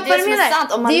 men jag fattar vad du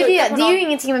menar. Det är ju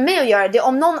ingenting med mig att göra. Det är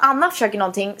om någon annan försöker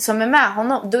någonting som är med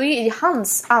honom, då är det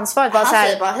hans ansvar att bara så här,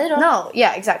 säger bara hej då. No,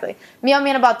 yeah, exactly. Men jag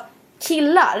menar bara att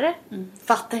killar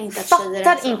fattar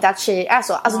inte att tjejer är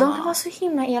så. Alltså de kan vara så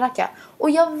himla elaka. Och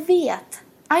jag vet,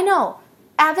 I know,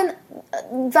 även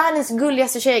världens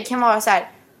gulligaste tjejer kan vara så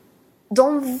här.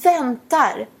 De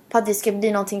väntar på att det ska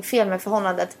bli någonting fel med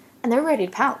förhållandet, and they're ready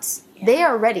to pounce. They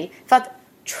are ready. För att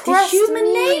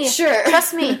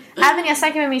trust me. Även jag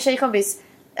snackade med min tjejkompis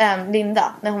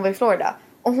Linda när hon var i Florida,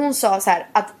 och hon sa så här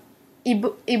att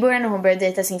i början när hon började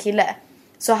dejta sin kille,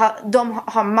 så de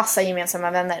har massa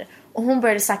gemensamma vänner, och hon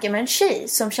började snacka med en tjej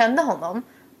som kände honom,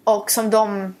 och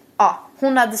som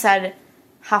hon hade så här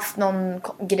haft någon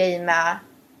grej med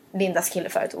Lindas kille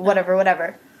förut,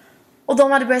 whatever. Och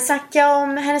de hade börjat snacka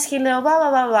om hennes kille och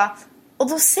bla bla bla. Och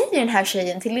då säger den här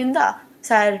tjejen till Linda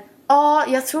så här: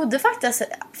 jag trodde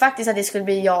faktiskt att det skulle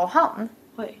bli jag och han.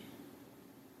 Oj.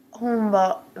 Hon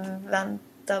bara,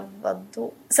 vänta,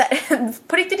 vadå? Så här,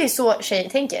 på riktigt är det så tjejer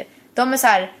tänker. De är så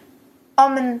här,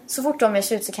 men så fort de är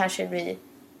slut så kanske det blir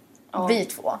vi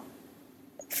två.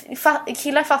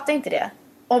 Killar fattar inte det.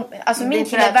 Alltså min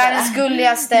kille är världens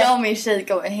gulligaste. Jag och min tjej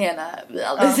kommer vi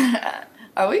aldrig så här.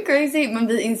 Are we crazy? Men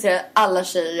vi inser att alla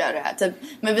tjejer gör det här typ.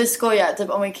 Men vi skojar typ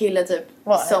om en kille typ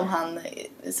som han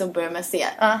som börjar med C.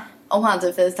 Om han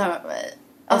typ FaceTime med mig,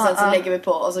 och sen så lägger vi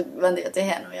på, och så vänder jag till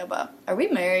henne och jag bara, are we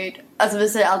married? Alltså vi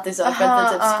säger alltid så för att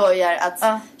vi typ skojar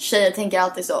att tjejer tänker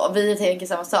alltid så, och vi tänker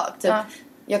samma sak typ.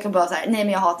 Jag kan bara säga nej men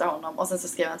jag hatar honom, och sen så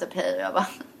skriver han typ hej, och jag bara,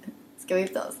 ska vi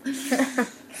gifta oss?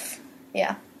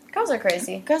 Yeah. Girls are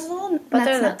crazy. Girls are but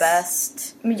they're the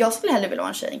best. Men jag skulle hellre vilja vara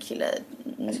en tjej än kille.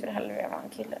 Jag skulle hellre vilja vara en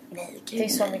kille. Nej, det är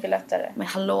så mycket lättare. Men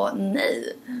hallå,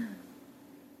 nej.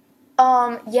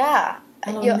 Yeah.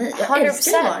 Jag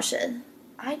älskar att vara en tjej.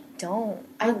 I don't.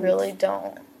 I really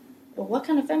don't. But what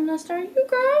kind of feminist are you,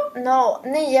 girl? No,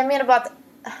 nej, jag menar bara att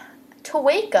to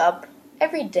wake up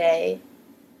every day.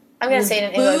 I'm gonna say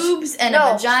it in English. Boobs and a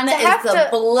vagina is the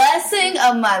blessing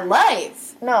of my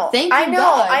life. No, thank you,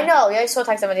 I know. Jag är så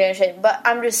tacksam att jag är en tjej. But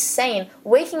I'm just saying,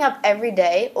 waking up every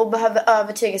day och behöver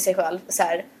övertyga sig själv så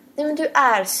här, nej men du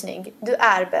är snygg, du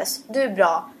är bäst, du är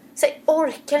bra. Så jag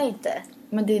orkar inte.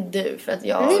 Men det är du, för att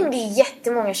jag... Nej, men det är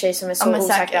jättemånga tjejer som är så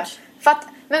osäkra. För att,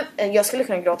 men jag skulle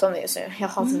kunna gråta om det just nu. Jag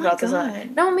har inte pratat så här.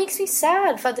 No, it makes me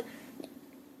sad. För att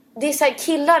det är så här,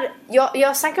 killar...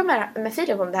 Jag snackade med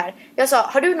Filip om det här. Jag sa,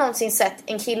 har du någonsin sett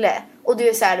en kille och du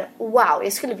är så här, wow,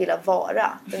 jag skulle vilja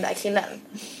vara den där killen?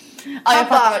 jag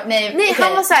fattar. Nej,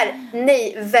 han var så här: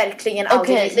 nej, verkligen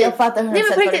aldrig. Okej, jag fattar 100%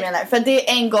 vad du menar. För det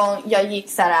är en gång jag gick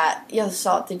så här, jag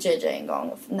sa till JJ en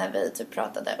gång när vi typ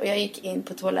pratade, och jag gick in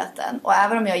på toaletten, och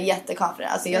även om jag är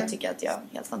jättekonfident, alltså jag tycker att jag är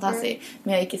helt fantastisk,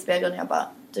 men jag gick i spegeln och jag bara: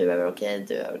 du är okej,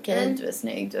 du är okej, du är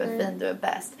snygg, du är fin, du är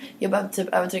bäst. Jag bara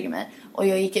typ övertyga mig. Och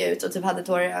jag gick ut och typ hade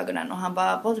tårar i ögonen. Och han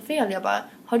bara: vad är fel? Jag bara: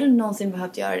 har du någonsin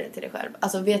behövt göra det till dig själv?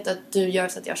 Alltså vet du att du gör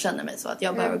så att jag känner mig så, att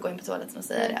jag behöver gå in på toaletten och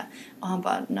säga det. Och han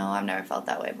bara: no, I've never felt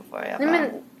that way before. Jag bara: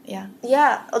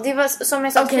 ja, och det var som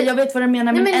jag sa. Okej, jag vet vad du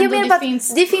menar, men ändå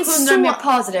det finns 100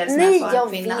 mer positives. Nej,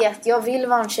 jag vet, jag vill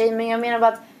vara en tjej, men jag menar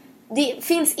bara att det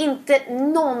finns inte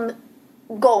någon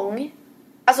gång,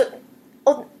 alltså,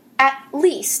 och at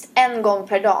least en gång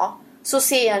per dag så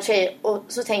ser jag en tjej och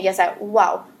så tänker jag så här: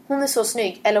 wow, hon är så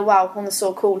snygg, eller wow, hon är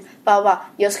så cool. Bara,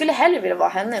 jag skulle hellre vilja vara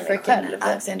henne än mig själv.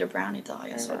 Alexander Brown idag,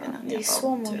 jag såg henne. Det är så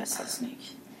många. Du är så snygg.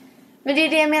 Men det är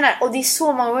det jag menar, och det är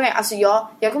så många gånger. Alltså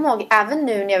jag kommer ihåg även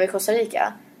nu när jag var i Costa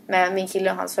Rica med min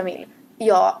kille och hans familj.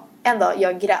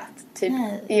 Jag grät typ.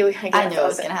 Nej. Jo, jag grät. I knew it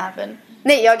was gonna happen.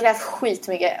 Nej, jag grät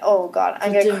skitmycket. Oh god, I'm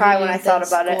gonna cry when I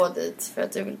thought about it. Gå dit för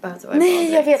att du vill behöva vara.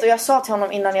 Nej, jag vet, och jag sa till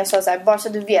honom innan, jag sa så här: bara så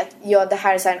du vet, det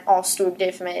här är så här en asstor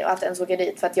grej för mig att ens åka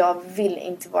dit, för att jag vill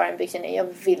inte vara en bikini. Jag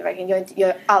vill verkligen, jag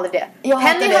gör aldrig det. Jag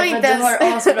hatar det för att du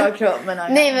har asbra kropp,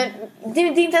 men nej, men det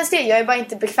är inte ens det. Jag är bara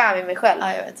inte bekväm med mig själv.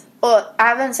 Ja, jag vet. Och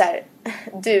även så här,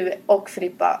 du och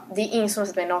Filippa, det är ingen som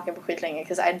sätter mig naken på skit länge,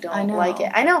 'cause I don't like it.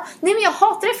 I know. Nej, men jag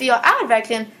hatar det, för jag är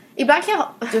verkligen, ibland kan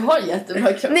jag... Du har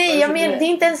jättebra kropp. Nej, jag menar, det är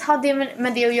inte ens det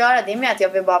med det att göra. Det är med att jag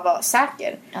vill bara vara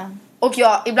säker. Och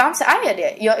ibland så är jag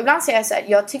det. Ibland säger jag så här: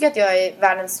 jag tycker att jag är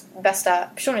världens bästa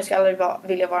person. Jag ska aldrig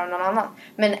vilja vara någon annan.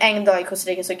 Men en dag i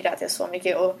Costa Rica så grät jag så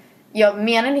mycket. Och jag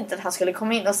menade inte att han skulle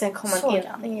komma in. Och sen kom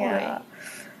han in. Yeah.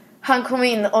 Han kom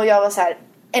in och jag var så här.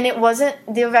 And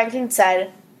det var verkligen inte så här.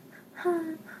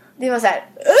 Det var så här.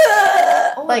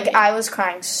 Like I was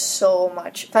crying so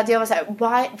much. För att jag var så här: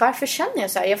 varför känner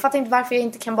jag så här? Jag fattar inte varför jag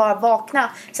inte kan bara vakna,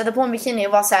 sätta på en bikini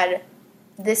och vara så här: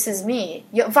 this is me.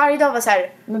 Varje dag var så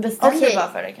här: men bestämde du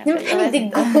bara för det kanske? Nej, men det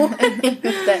går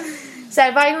inte. Så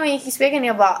här, varje gång jag gick i spegeln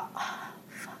jag bara: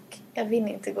 fuck, jag vill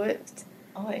inte gå ut.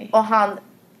 Oj. Och han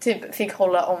typ fick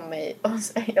hålla om mig, och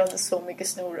jag hade så mycket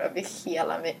snor över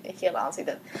hela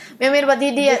ansiktet. Men jag menar bara,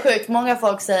 det är sjukt. Många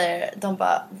folk säger, de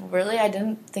bara: really, I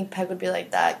didn't think Peg would be like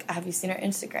that. Have you seen her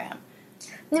Instagram?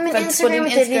 Nej, men för Instagram på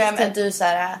din Instagram är du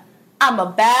såhär: I'm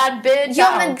a bad bitch. Ja,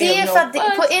 men det är för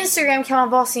att på Instagram kan man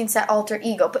vara sin så här alter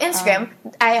ego. På Instagram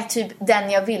är jag typ den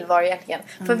jag vill vara egentligen.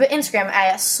 För på Instagram är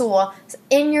jag så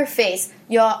in your face.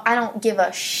 I don't give a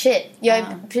shit. Jag är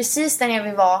precis den jag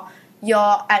vill vara.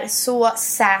 Jag är så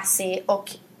sassy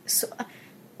och så...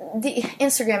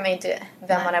 Instagram är inte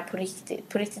vem man är på riktigt.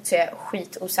 På riktigt så är jag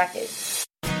skitosäker.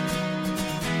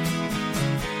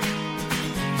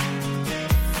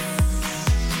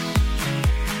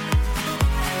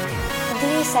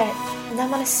 Det är så här, när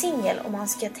man är singel och man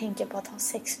ska tänka på att ha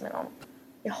sex med någon.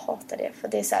 Jag hatar det, för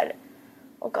det är så här: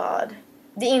 oh god.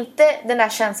 Det är inte den där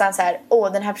känslan så här: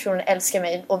 den här personen älskar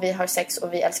mig och vi har sex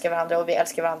och vi älskar varandra och vi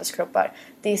älskar varandras kroppar.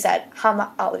 Det är så här: han har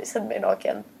aldrig sett mig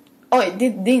naken. Oj, det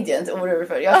är inte jag inte orolig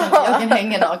för. Jag kan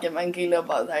hänga naken med en kille och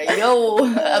bara såhär: yo,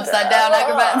 upside down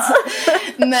acrobats.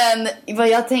 Men vad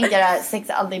jag tänker är, sex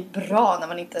är aldrig bra när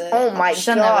man inte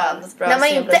känner varandra bra. När man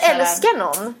inte älskar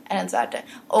någon är det inte värt det.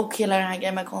 Och hela den här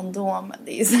grejen med kondom,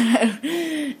 det är såhär,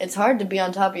 it's hard to be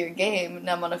on top of your game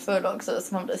när man är full också.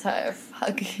 Så man blir såhär: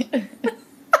 fuck.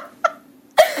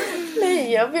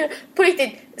 Nej, jag vill... På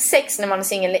riktigt, sex när man är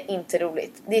singel är inte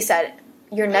roligt. Det är såhär: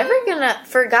 you're never gonna...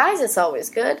 For guys it's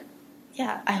always good.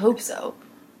 Yeah, I hope so.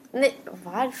 Nej,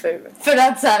 varför? För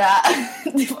att såhär,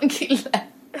 det var en kille.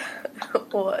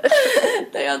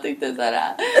 Där jag tyckte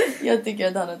såhär, jag tycker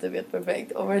att han är typ helt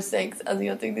perfekt. Over sex, alltså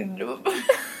jag tyckte inte det var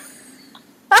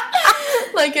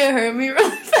like it hurt me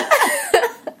really fast.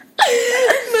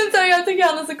 Men såhär, jag tycker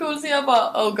han är så cool, så jag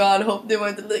bara: oh god, hopp det var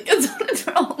inte lika dåligt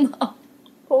för honom.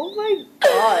 Oh my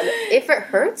god. If it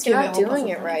hurts, you're not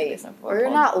doing it right. Or you're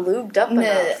not lubed up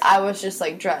enough. I was just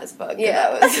like dry as fuck.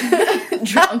 Yeah. I was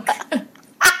drunk.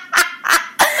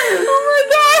 Oh my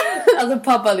god. Alltså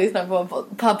pappa lyssnar på en podd.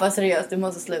 Pappa, seriöst, du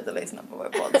måste sluta lyssna på vår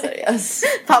podd, seriöst.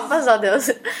 Pappa sa det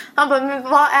också. Han bara: men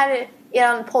vad är det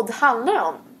er podd handlar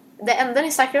om? Det enda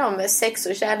ni snackar om är sex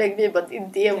och kärlek. Vi bara: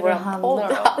 det är vår podd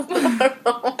handlar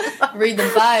om. Read the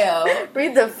bio.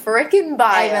 Read the freaking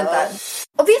bio.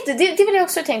 Och vet du, det vill jag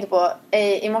också tänka på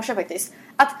i morse faktiskt.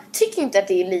 Att tycker inte att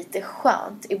det är lite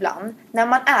skönt ibland när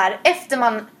man är efter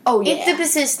man inte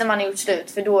precis när man är gjort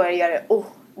slut, för då gör det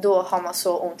då har man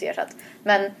så ont i hjärtat.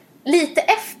 Men lite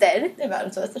efter. Det är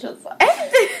världens bästa känsla.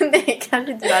 Nej,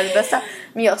 kanske inte världens bästa.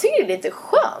 Men jag tycker det är lite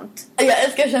skönt. Jag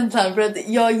älskar känslan för att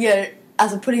jag ger,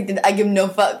 alltså på riktigt, I give no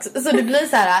fucks. Så det blir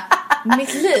så här,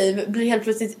 mitt liv blir helt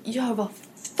plötsligt, gör vad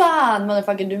fan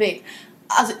motherfucker du vill.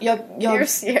 Alltså jag You're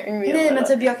scaring me. nej men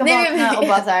typ jag kan vakna och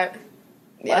bara så här,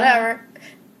 whatever.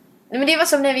 Nej, men det var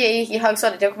som när vi gick i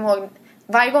högstadiet. Jag kommer ihåg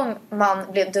varje gång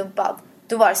man blev dumpad,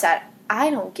 då var det så här: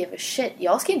 I don't give a shit.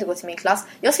 Jag ska inte gå till min klass.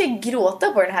 Jag ska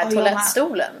gråta på den här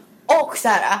toalettstolen. Och så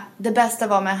här, det bästa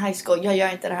var med high school. Jag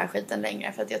gör inte det här skiten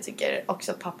längre för att jag tycker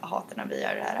också att pappa hatar när vi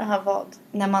gör det här. Aha, vad?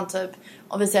 När man typ,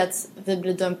 om vi säger att vi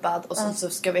blir dumpad och så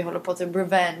ska vi hålla på till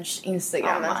revenge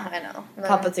Instagram. Men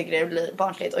pappa tycker det blir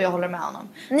barnsligt och jag håller med honom.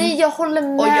 Nej, jag håller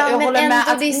med. Och jag men håller med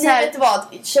ändå att, det är så här... vet du vad?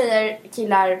 Tjejer,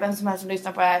 killar, vem som helst som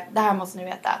lyssnar på det här måste ni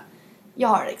veta. Jag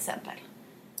har ett exempel.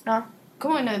 Ja.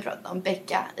 Kommer ihåg när vi pratade om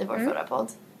Becca i vår förra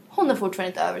podd? Hon är fortfarande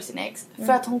inte över sin ex.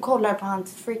 För att hon kollar på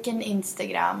hans freaking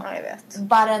Instagram. Ja, jag vet.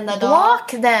 Varenda dag. Block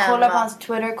them. Kollar på hans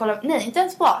Twitter. Nej, inte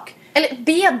ens block. Eller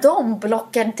be dem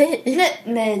blocka dig.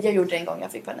 Nej, jag gjorde det en gång.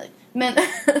 Jag fick panik. Men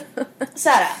så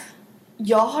här,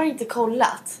 jag har inte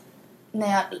kollat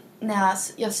när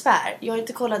jag svär. Jag har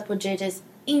inte kollat på JJs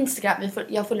Instagram.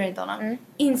 Jag följer inte honom.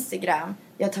 Instagram.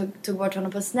 Jag tog bort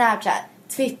honom på Snapchat,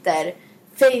 Twitter,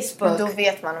 Facebook. Men då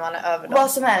vet man när man är över dem.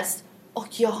 Vad som helst. Och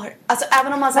jag har, alltså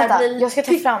även om man Vänta, blir jag ska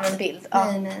ta fram en bild. Ja.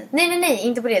 Nej,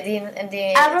 inte på det. Det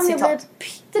är även om citat. jag blir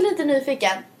pyttelite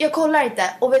nyfiken. Jag kollar inte.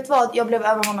 Och vet vad? Jag blev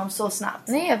över honom så snabbt.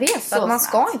 Nej, jag vet. Så att man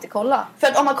snabbt. ska inte kolla. För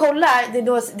att om man kollar, det är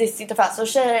då det sitter fast. Så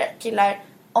tjejer, killar,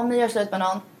 om ni gör slut med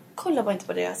någon, kolla bara inte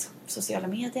på deras sociala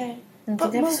medier. Det är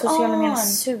därför sociala medier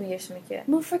suger så mycket.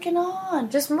 Move freaking on.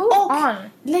 Just move och on.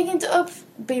 lägg inte upp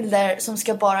bilder som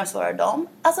ska bara svara dem.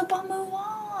 Alltså bara move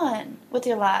on with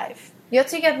your life. Jag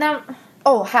tycker att när...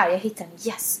 här, jag hittade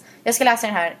den. Yes. Jag ska läsa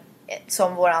den här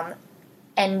som våran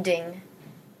ending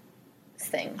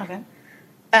thing. Okay.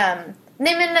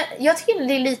 Nej, men jag tycker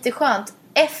det är lite skönt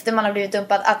efter man har blivit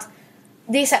dumpad att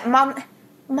det är så här,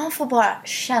 man får bara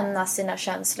känna sina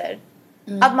känslor.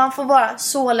 Att man får vara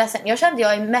så ledsen. Jag kände att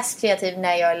jag är mest kreativ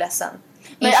när jag är ledsen.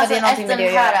 Men inte alltså det är någonting efter med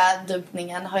den det att göra. här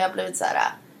dumpningen har jag blivit så här.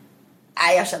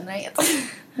 Nej, jag känner inget.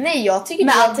 Nej, jag tycker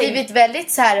det har blivit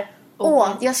väldigt så här.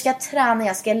 Jag ska träna,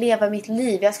 jag ska leva mitt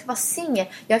liv, jag ska vara singel,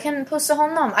 jag kan pussa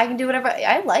honom, I can do whatever,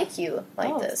 I like you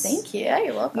like this. Thank you. Yeah,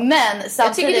 you're welcome. Men samtidigt,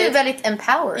 jag tycker du är väldigt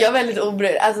empowered. Jag är väldigt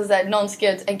obrydd. Alltså så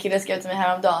här, en kille skrev till mig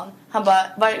häromdagen. Han bara,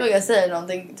 varje gång jag säger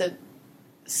någonting typ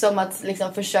som att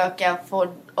liksom försöka få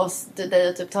dig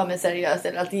att typ ta mig seriöst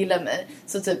eller att gilla mig,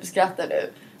 så typ skrattar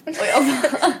du. Och jag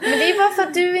bara, men det är bara för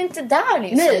att du är inte där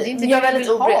liksom. Nej, det är inte jag är det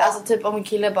väldigt obrydd. Alltså typ om en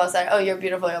kille bara såhär, oh you're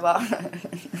beautiful, jag bara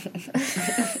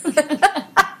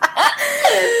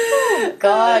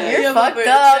God, you're fucked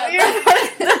up.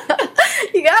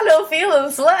 You got no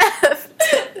feelings left.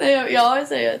 Nej, jag har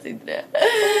seriöst inte det.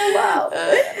 Wow.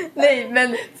 Nej,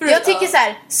 men jag tycker så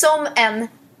här, som en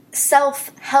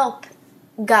self-help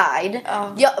guide.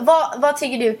 Vad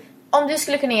tycker du? Om du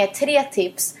skulle kunna ge 3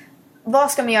 tips,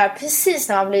 vad ska man göra precis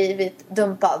när man blivit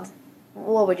dumpad? What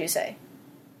would you say?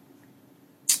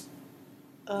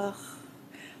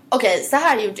 Okej, så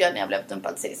här gjorde jag när jag blev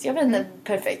dumpad sist. Jag vet inte den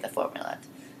perfekta formulat.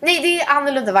 Nej, det är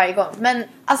annorlunda varje gång. Men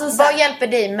alltså, vad hjälper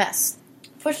dig mest?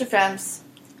 Först och främst,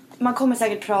 man kommer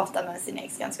säkert prata med sin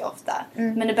ex ganska ofta.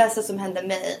 Men det bästa som hände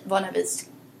mig var när vi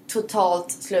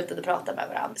totalt slutade prata med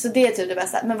varandra. Så det är typ det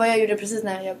bästa. Men vad jag gjorde precis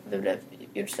när vi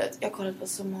blev slut, jag kollade på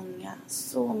så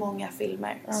många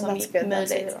filmer som gick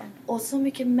möjligt. Och så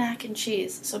mycket mac and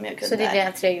cheese som jag kunde. Så det är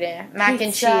dina 3 grejer. Mac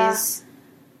and cheese,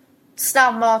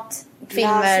 snabbmat,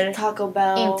 filmer, Taco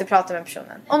Bell. Inte prata med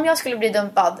personen. Om jag skulle bli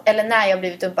dumpad, eller när jag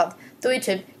blivit dumpad, då är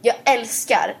typ, jag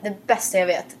älskar det bästa jag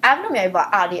vet. Även om jag är bara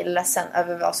arg eller ledsen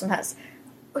över vad som helst.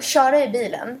 Och köra i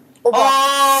bilen och bara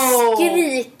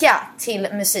skrika till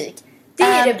musik. Det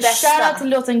är det bästa. Shoutout till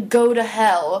låten Go to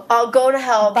Hell. Go to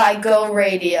Hell by Go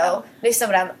Radio. Lyssna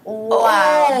på den. Wow.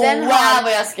 Den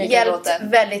har hjälpt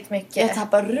väldigt mycket. Jag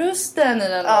tappar rösten i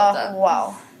den låten.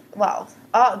 Wow.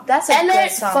 That's a eller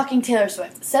good song. fucking Taylor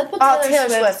Swift. Sätt på Taylor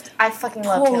Swift. I fucking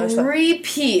love Taylor Swift.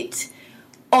 Repeat.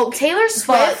 Och Taylor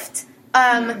Swift.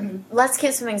 Let's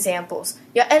give some examples.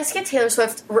 Jag älskar Taylor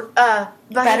Swift.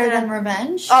 Better Than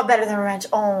Revenge. Better Than Revenge.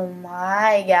 Oh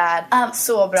my god.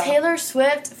 Så bra. Taylor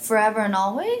Swift, Forever and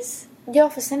Always. Ja,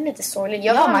 för sen är det lite sorgligt.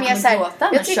 Jag man kan gråta,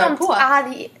 jag tycker om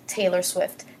Taylor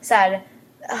Swift. Så här,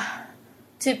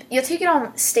 typ, jag tycker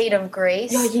om State of Grace.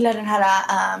 Jag gillar den här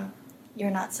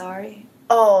You're Not Sorry.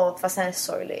 Fast den är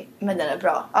sorglig. Men den är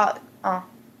bra.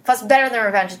 Fast Better Than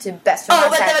Revenge är typ bäst.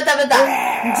 Vänta.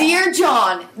 Dear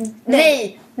John.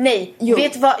 Nej. Jo.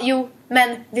 Vet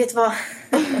vad?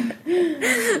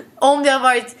 Om det har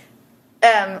varit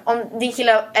om din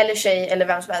kille eller tjej eller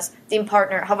vem som helst, din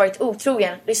partner har varit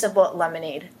otrogen, lyssna på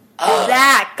Lemonade.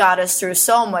 That got us through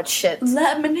so much shit.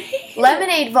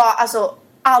 Lemonade var alltså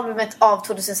albumet av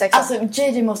 2006. Alltså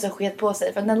JJ måste ha skett på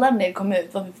sig. För när Lemonade kom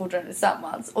ut var vi fortfarande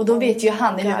tillsammans. Och då vet ju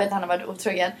han i huvudet att han har varit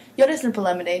otrogen. Jag lyssnade på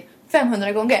Lemonade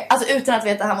 500 gånger. Alltså utan att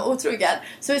veta att han var otrogen.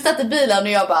 Så vi satt i bilen och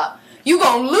jag bara, you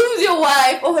gonna lose your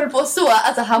wife. Och höll på så.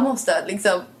 Alltså han måste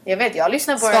liksom. Jag vet, jag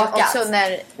lyssnade på den också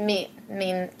när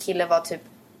min kille var typ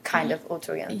kind of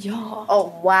otrogen. Ja.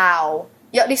 Oh wow.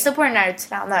 Jag lyssnar på den när du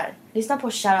tränar. Lyssna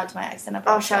på Shout Out To My Ex.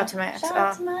 Ja, Shout Out To My Ex.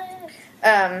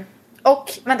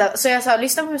 Och vänta, så jag sa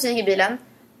lyssna på musik i bilen.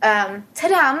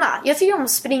 Träna. Jag tycker om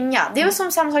att springa. Det var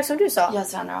som samma sak som du sa. Jag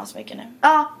tränar så mycket nu.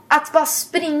 Ja, att bara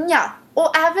springa.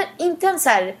 Och även inte ens så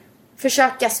här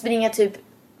försöka springa typ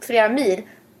flera mil.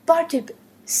 Bara typ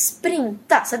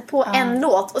sprinta. Sätt på en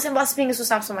låt och sen bara springa så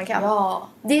snabbt som man kan. Ja.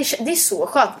 Det är så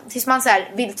skönt. Tills man så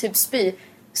här vill typ spy.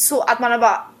 Så att man har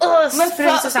bara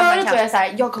sprungit så snabbt man kan. Jag så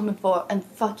här, jag kommer få en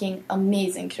fucking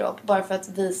amazing kropp. Bara för att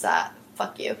visa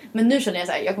fuck you. Men nu känner jag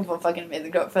så här, jag kommer få en fucking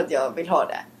amazing kropp för att jag vill ha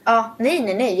det. Ja,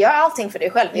 nej. Gör allting för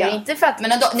dig själv. Gör inte för att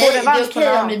men ändå, nej, det är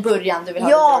okej om i början du vill ha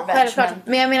lite revansch. Självklart.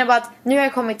 Men jag menar bara att nu har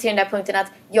jag kommit till den där punkten att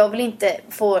jag vill inte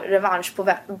få revansch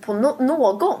på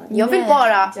någon. Jag vill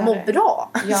bara må bra.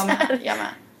 Jag med.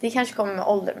 Det kanske kommer med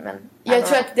ålder, men jag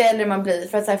tror att det äldre man blir.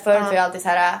 För att så här, förut var jag alltid så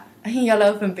här, jag la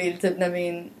upp en bild typ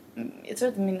när jag tror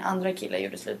att min andra kille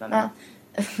gjorde slut med mig.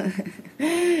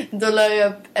 Då la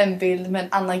jag upp en bild med en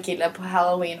annan kille på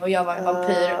Halloween och jag var en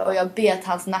vampyr och jag bet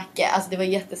hans nacke. Alltså det var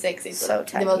jättesexigt. So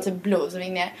det var typ blod som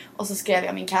ringde ner. Och så skrev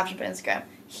jag min caption på Instagram: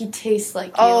 He tastes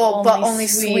like you, but only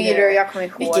sweeter. Jag kommer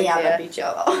ihåg vilken jävla bitch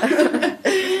jag var.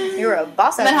 You're a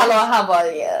boss. Men hallå, han var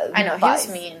I know, he was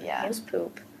mean. He was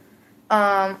poop.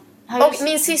 Och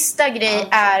min sista grej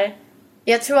är,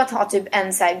 jag tror att ha typ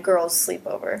en så här girls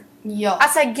sleepover. Ja.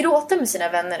 Alltså gråta med sina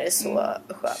vänner är så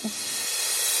skönt.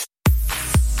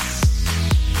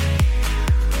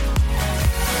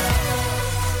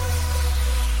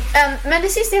 Men det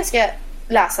sista jag ska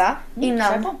läsa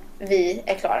innan vi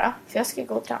är klara, för jag ska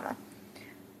gå och träna.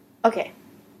 Okay.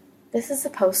 This is a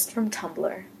post from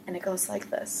Tumblr and it goes like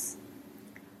this.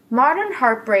 Modern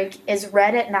heartbreak is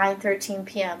read at 9:13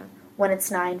 p.m. when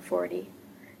it's 9:40.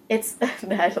 It's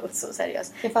det här låter så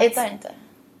seriöst. Jag fattar inte.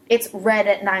 It's read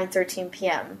at 9:13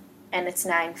 p.m. and it's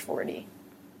 9:40.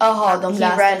 Aha, de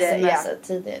läste sms'et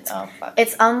tidigt. Oh, fuck.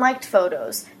 It's unliked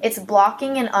photos. It's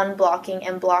blocking and unblocking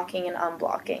and blocking and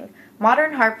unblocking.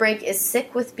 Modern heartbreak is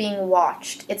sick with being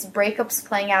watched. It's breakups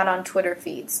playing out on Twitter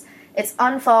feeds. It's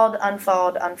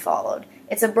unfollowed.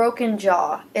 It's a broken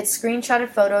jaw. It's screenshotted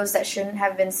photos that shouldn't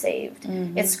have been saved.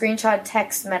 Mm-hmm. It's screenshotted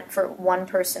text meant for one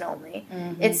person only.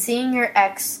 Mm-hmm. It's seeing your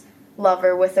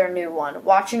ex-lover with their new one,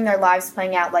 watching their lives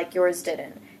playing out like yours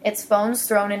didn't. It's phones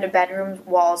thrown into bedroom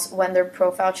walls when their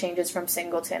profile changes from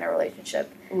single to in a relationship.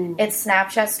 Mm. It's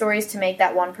Snapchat stories to make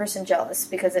that one person jealous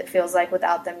because it feels like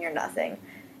without them you're nothing.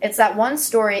 It's that one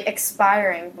story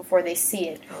expiring before they see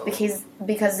it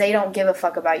because they don't give a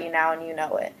fuck about you now and you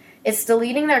know it. It's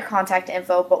deleting their contact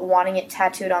info but wanting it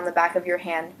tattooed on the back of your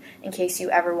hand in case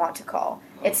you ever want to call.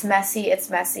 It's messy.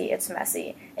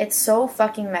 It's so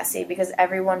fucking messy because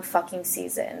everyone fucking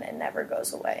sees it and it never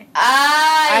goes away.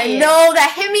 I know,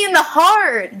 that hit me in the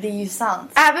heart. Det är ju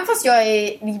sant. Även fast jag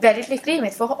är väldigt lycklig i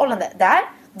mitt förhållande.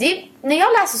 När jag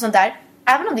läser sånt där,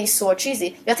 även om det är så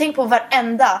cheesy, jag tänker på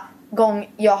varenda gång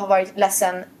jag har varit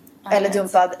ledsen eller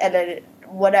dumpad eller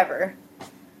whatever.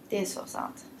 Det är så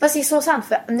sant. Fast det är så sant,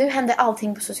 för nu händer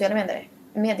allting på sociala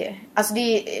medier. Alltså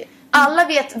alla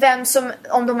vet vem som,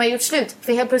 om de har gjort slut.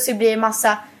 För helt plötsligt blir det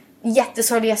massa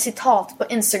jättesorgliga citat på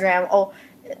Instagram och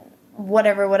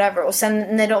whatever. Och sen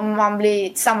när man blir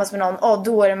tillsammans med någon,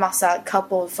 då är det massa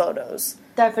couple photos.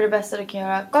 Därför är det bästa du kan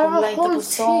göra, kolla inte på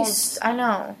sånt. Tyst. I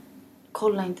know.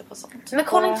 Kolla inte på sånt. Men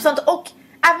kolla inte på sånt. Och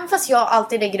även fast jag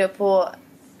alltid lägger upp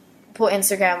på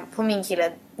Instagram på min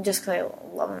kille, just because I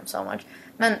love him so much.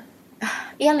 Men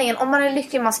egentligen, om man är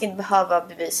lycklig, man ska inte behöva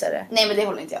bevisa det. Nej, men det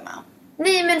håller inte jag med om.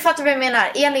 Nej, men fattar du vad jag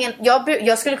menar? Egentligen,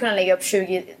 jag skulle kunna lägga upp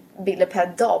 20 bilder per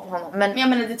dag på honom. Men jag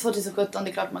menar, det är 2017, det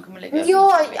är klart man kommer lägga upp.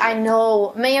 Ja, I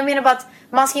know. Men jag menar bara att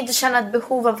man ska inte känna ett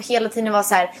behov av hela tiden vara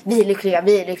så här: vi är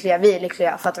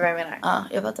lyckliga. Fattar du vad jag menar? Ja,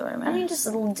 jag fattar vad du menar. I mean, just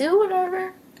do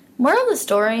whatever. Moral of the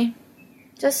story.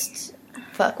 Just...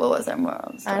 Fuck, what was our moral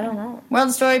of the story? I don't know. Moral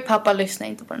of the story, pappa lyssnar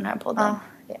inte på den här podden.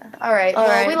 Yeah. All right.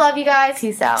 Well, we love you guys.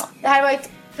 Peace out. Det här var ett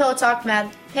Pillow Talk med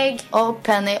Peg och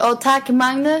Penny. Och tack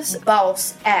Magnus.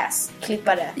 Boss ass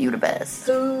klippare. You're the best.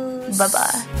 Puss. Bye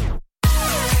bye.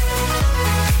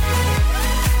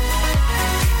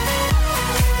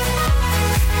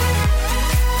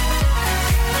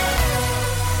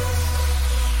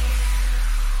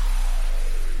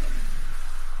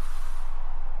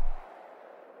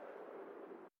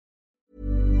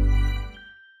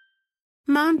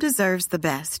 Mom deserves the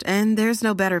best, and there's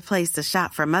no better place to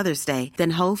shop for Mother's Day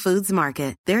than Whole Foods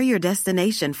Market. They're your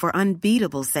destination for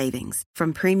unbeatable savings,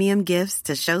 from premium gifts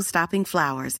to show-stopping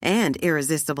flowers and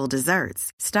irresistible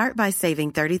desserts. Start by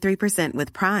saving 33%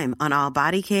 with Prime on all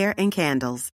body care and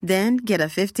candles. Then get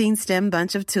a 15-stem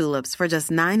bunch of tulips for just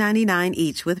 $9.99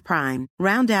 each with Prime.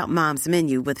 Round out Mom's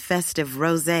menu with festive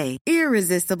rosé,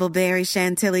 irresistible berry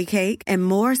chantilly cake, and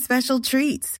more special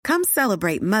treats. Come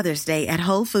celebrate Mother's Day at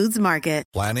Whole Foods Market.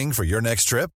 Planning for your next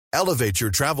trip? Elevate your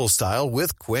travel style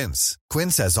with Quince.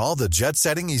 Quince has all the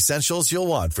jet-setting essentials you'll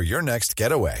want for your next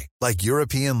getaway, like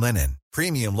European linen,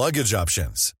 premium luggage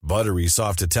options, buttery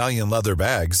soft Italian leather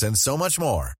bags, and so much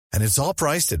more. And it's all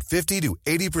priced at 50 to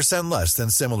 80% less than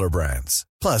similar brands.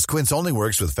 Plus, Quince only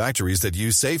works with factories that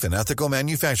use safe and ethical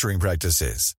manufacturing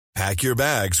practices. Pack your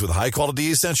bags with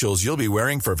high-quality essentials you'll be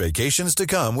wearing for vacations to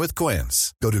come with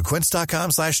Quince. Go to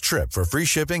quince.com/trip for free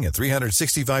shipping and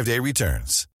 365-day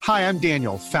returns. Hi, I'm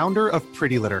Daniel, founder of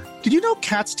Pretty Litter. Did you know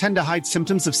cats tend to hide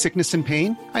symptoms of sickness and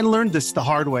pain? I learned this the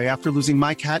hard way after losing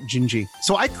my cat, Gingy.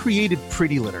 So I created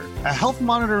Pretty Litter, a health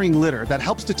monitoring litter that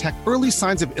helps detect early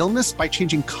signs of illness by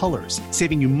changing colors,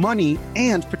 saving you money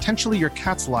and potentially your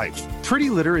cat's life.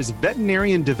 Pretty Litter is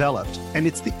veterinarian developed, and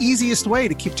it's the easiest way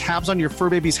to keep tabs on your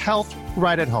fur baby's health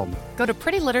right at home. Go to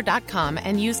prettylitter.com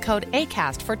and use code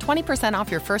ACAST for 20% off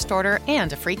your first order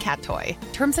and a free cat toy.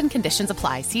 Terms and conditions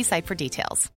apply. See site for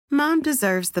details. Mom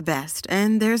deserves the best,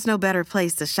 and there's no better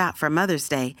place to shop for Mother's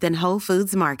Day than Whole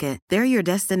Foods Market. They're your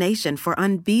destination for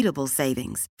unbeatable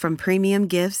savings, from premium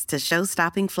gifts to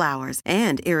show-stopping flowers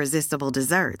and irresistible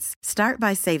desserts. Start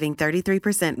by saving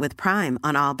 33% with Prime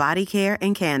on all body care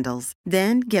and candles.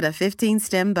 Then get a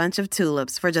 15-stem bunch of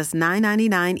tulips for just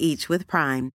 $9.99 each with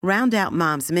Prime. Round out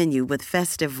Mom's menu with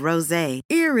festive rosé,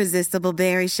 irresistible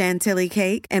berry chantilly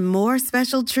cake, and more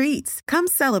special treats. Come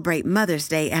celebrate Mother's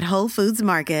Day at Whole Foods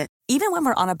Market. Even when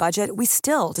we're on a budget, we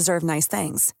still deserve nice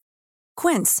things.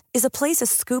 Quince is a place to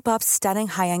scoop up stunning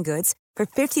high-end goods for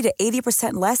 50 to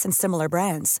 80% less than similar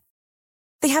brands.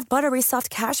 They have buttery soft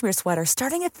cashmere sweaters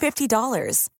starting at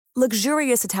 $50,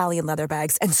 luxurious Italian leather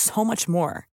bags, and so much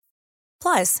more.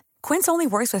 Plus, Quince only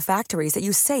works with factories that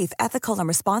use safe, ethical, and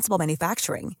responsible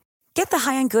manufacturing. Get the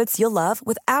high-end goods you'll love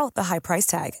without the high price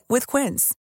tag with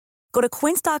Quince. Go to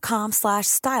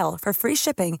quince.com/style for free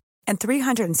shipping and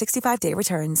 365-day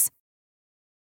returns.